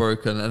 WhatsApp's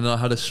broken. And I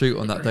had a shoot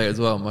on that day as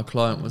well. My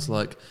client was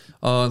like,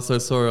 oh, I'm so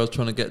sorry. I was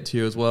trying to get to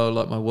you as well.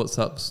 Like my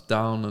WhatsApp's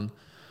down. And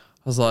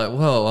I was like,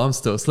 well, I'm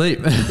still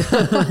asleep.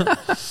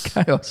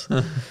 Chaos.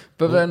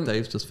 But then,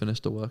 Dave's just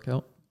finished a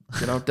workout.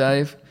 good old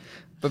Dave.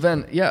 But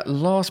then, yeah,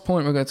 last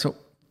point we're going to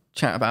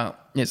chat about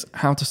is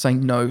how to say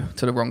no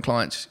to the wrong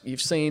clients.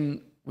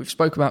 We've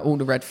spoke about all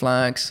the red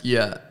flags.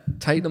 Yeah.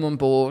 Take them on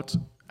board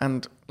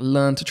and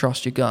learn to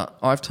trust your gut.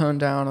 I've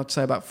turned down, I'd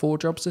say, about 4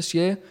 jobs this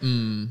year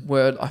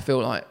where I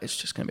feel like it's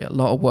just going to be a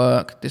lot of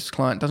work. This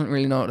client doesn't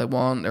really know what they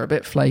want. They're a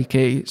bit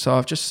flaky. So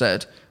I've just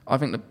said, I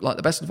think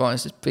the best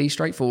advice is be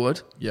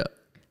straightforward. Yeah.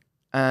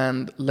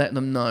 And let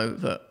them know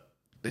that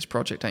this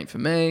project ain't for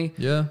me.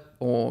 Yeah.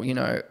 Or,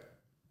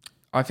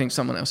 I think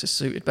someone else is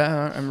suited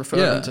better, and refer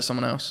them to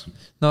someone else.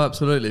 No,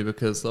 absolutely,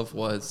 because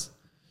otherwise,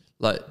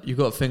 like, you've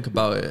got to think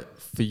about it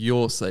for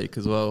your sake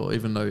as well.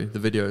 Even though the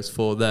video is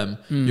for them,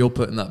 you're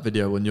putting that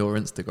video on your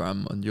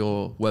Instagram, on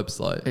your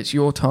website. It's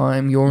your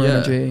time, your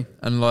energy.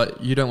 And, like,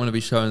 you don't want to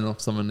be showing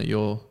off someone that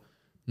you're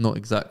not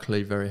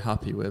exactly very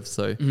happy with.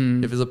 So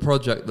if it's a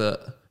project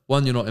that,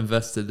 one, you're not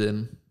invested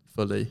in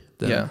fully,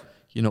 then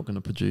you're not going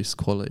to produce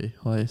quality.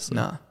 So.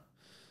 Nah.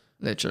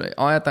 Literally.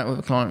 I had that with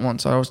a client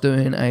once. I was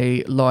doing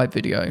a live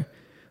video.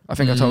 I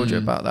think I told you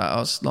about that. I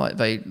was like,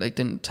 they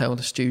didn't tell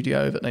the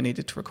studio that they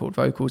needed to record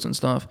vocals and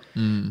stuff.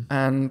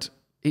 And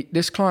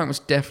this client was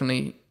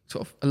definitely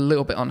sort of a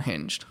little bit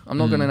unhinged. I'm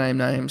not going to name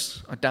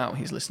names. I doubt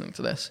he's listening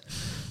to this.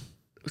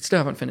 We still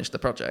haven't finished the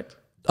project.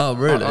 Oh,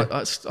 really?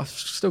 I've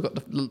still got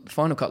the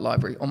Final Cut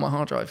library on my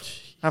hard drive.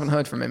 Haven't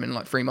heard from him in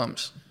like 3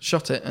 months.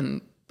 Shot it and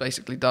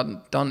basically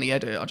done the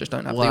edit. I just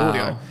don't have the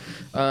audio.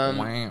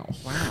 Wow.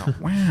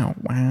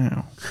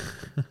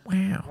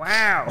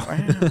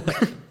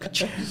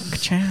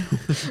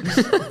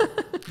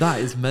 That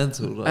is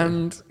mental. Though.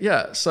 And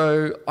yeah,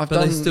 so but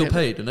they still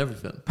paid and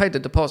everything. Paid the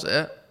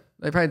deposit.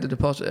 They paid the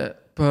deposit,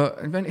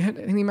 but then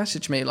he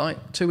messaged me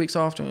like 2 weeks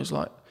after and was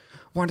like,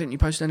 "Why didn't you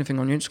post anything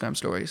on your Instagram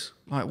stories?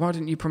 Like, why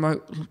didn't you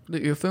promote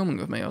that you're filming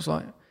with me?" I was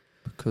like,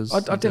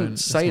 Because I didn't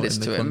say this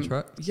to him.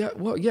 Contract. Yeah,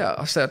 well, yeah,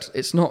 I said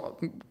it's not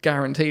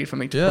guaranteed for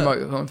me to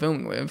promote who I'm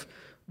filming with.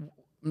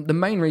 The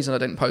main reason I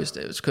didn't post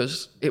it was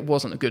because it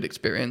wasn't a good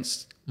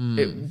experience.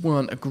 It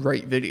weren't a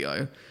great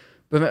video.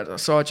 But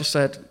so I just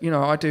said,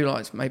 I do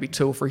like maybe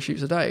 2 or 3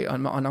 shoots a day,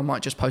 and I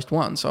might just post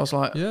one. So I was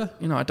like,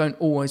 I don't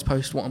always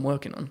post what I'm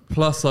working on.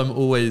 Plus, I'm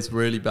always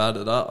really bad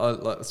at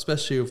that.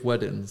 Especially with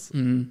weddings,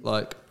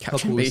 like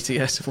Capturing couples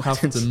BTS of have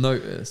weddings. to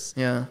notice.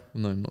 Yeah.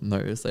 No, not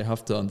notice. They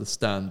have to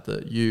understand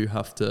that you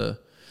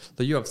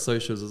have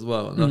socials as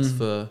well, and that's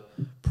for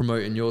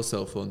promoting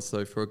yourself on.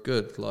 So for a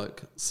good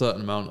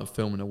certain amount of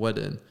filming a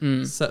wedding,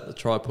 set the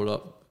tripod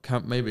up.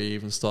 Maybe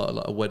even start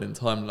a wedding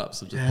time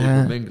lapse of just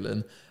people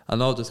mingling,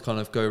 and I'll just kind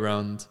of go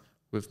around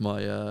with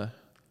my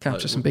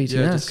capture some BTS.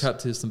 Yeah, just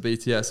capture some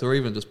BTS, or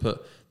even just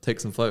take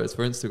some photos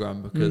for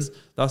Instagram, because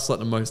that's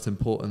the most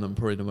important and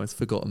probably the most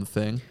forgotten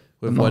thing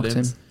with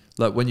weddings.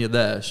 Like when you're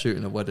there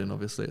shooting a wedding,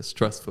 obviously it's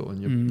stressful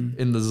and you're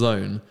in the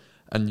zone,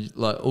 and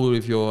all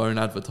of your own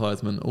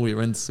advertisement, all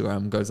your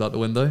Instagram goes out the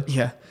window.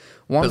 Yeah.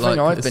 One thing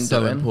I've been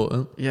doing.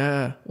 Important.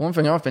 Yeah. One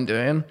thing I've been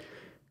doing.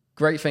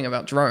 Great thing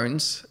about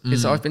drones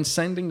is I've been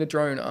sending the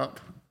drone up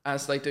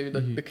as they do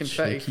the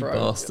confetti throw.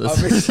 I've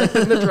been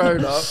sending the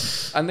drone up,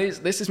 and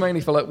this is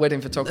mainly for wedding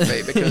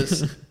photography,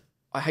 because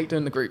I hate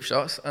doing the group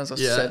shots, as I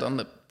said on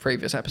the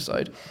previous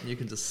episode. You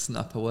can just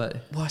snap away.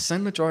 Well, I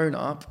send the drone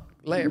up,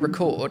 let it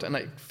record, and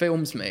it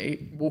films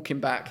me walking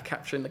back,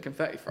 capturing the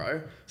confetti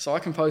throw, so I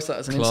can post that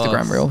as an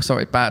Instagram reel.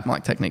 Sorry, bad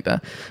mic technique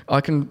there.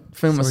 I can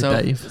film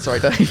myself. Dave. Sorry,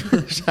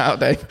 Dave. Shout out,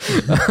 Dave.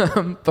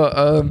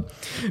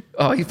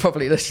 You're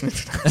probably listening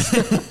to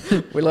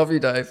this. We love you,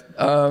 Dave.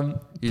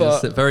 You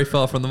just sit very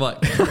far from the mic.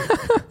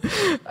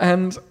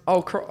 And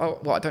I'll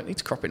crop. I don't need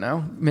to crop it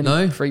now.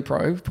 Mini 3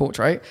 Pro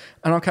portrait,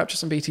 and I'll capture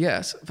some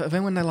BTS. But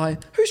then when they're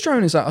like, "Whose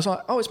drone is that?" I was like,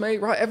 "Oh, it's me."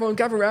 Right, everyone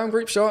gather around,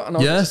 group shot, and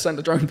I'll just send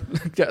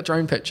get a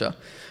drone picture.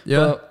 Yeah.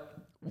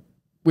 But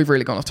we've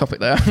really gone off topic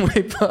there, haven't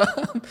we?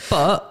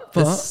 But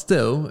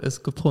it's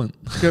a good point.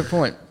 Good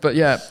point. But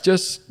yeah,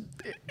 just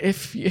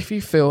if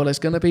you feel there's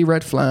going to be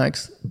red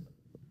flags,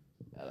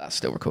 that's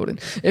still recording.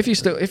 If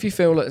you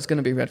feel that there's going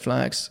to be red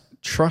flags,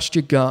 trust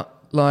your gut.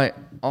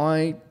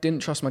 I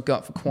didn't trust my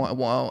gut for quite a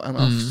while, and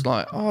I was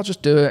like, I'll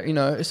just do it.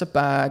 It's a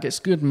bag, it's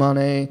good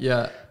money.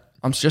 Yeah.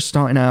 I'm just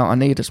starting out. I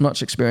need as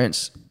much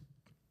experience.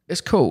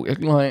 It's cool.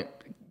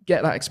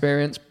 Get that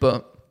experience,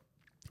 but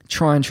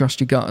try and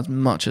trust your gut as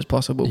much as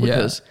possible,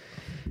 because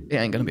it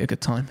ain't going to be a good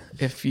time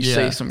if you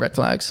see some red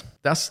flags.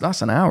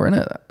 That's an hour, isn't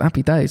it?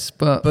 Happy days.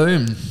 But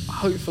boom.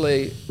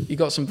 Hopefully you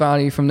got some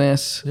value from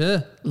this.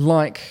 Yeah.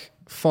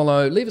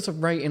 Follow, leave us a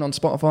rating on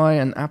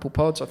Spotify and Apple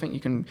Pods. I think you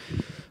can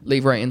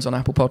leave ratings on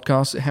Apple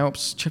Podcasts. It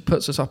helps,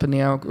 puts us up in the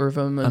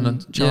algorithm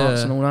and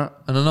charts and all that.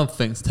 And another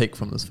thing to take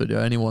from this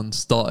video, anyone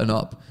starting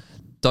up,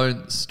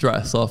 don't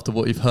stress after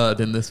what you've heard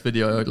in this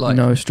video.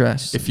 No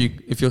stress. If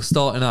you're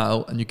starting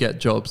out and you get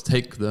jobs,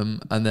 take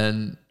them, and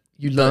then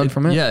you learn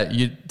from it.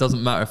 Yeah,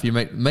 doesn't matter if you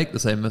make the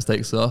same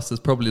mistakes as us.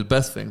 It's probably the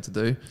best thing to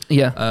do.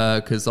 Yeah.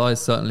 Because I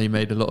certainly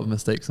made a lot of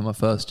mistakes in my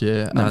first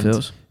year.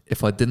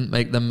 If I didn't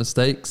make them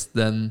mistakes,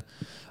 then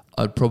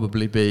I'd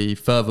probably be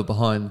further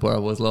behind where I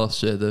was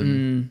last year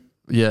than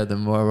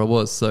where I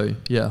was. So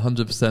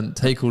 100%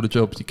 take all the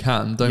jobs you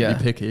can. Don't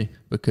be picky,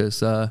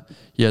 because the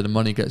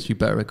money gets you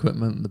better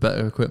equipment. The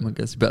better equipment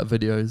gets you better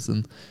videos,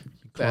 and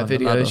better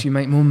videos, you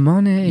make more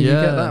money. You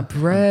get that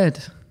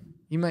bread.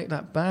 You make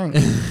that bank.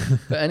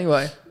 But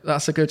anyway,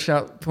 that's a good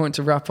point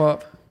to wrap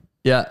up.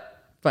 Yeah.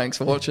 Thanks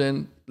for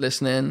watching,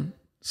 listening,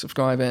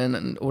 subscribing,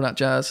 and all that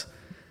jazz.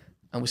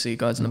 And we'll see you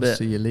guys in a bit.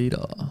 See you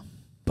later.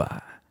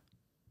 Bye.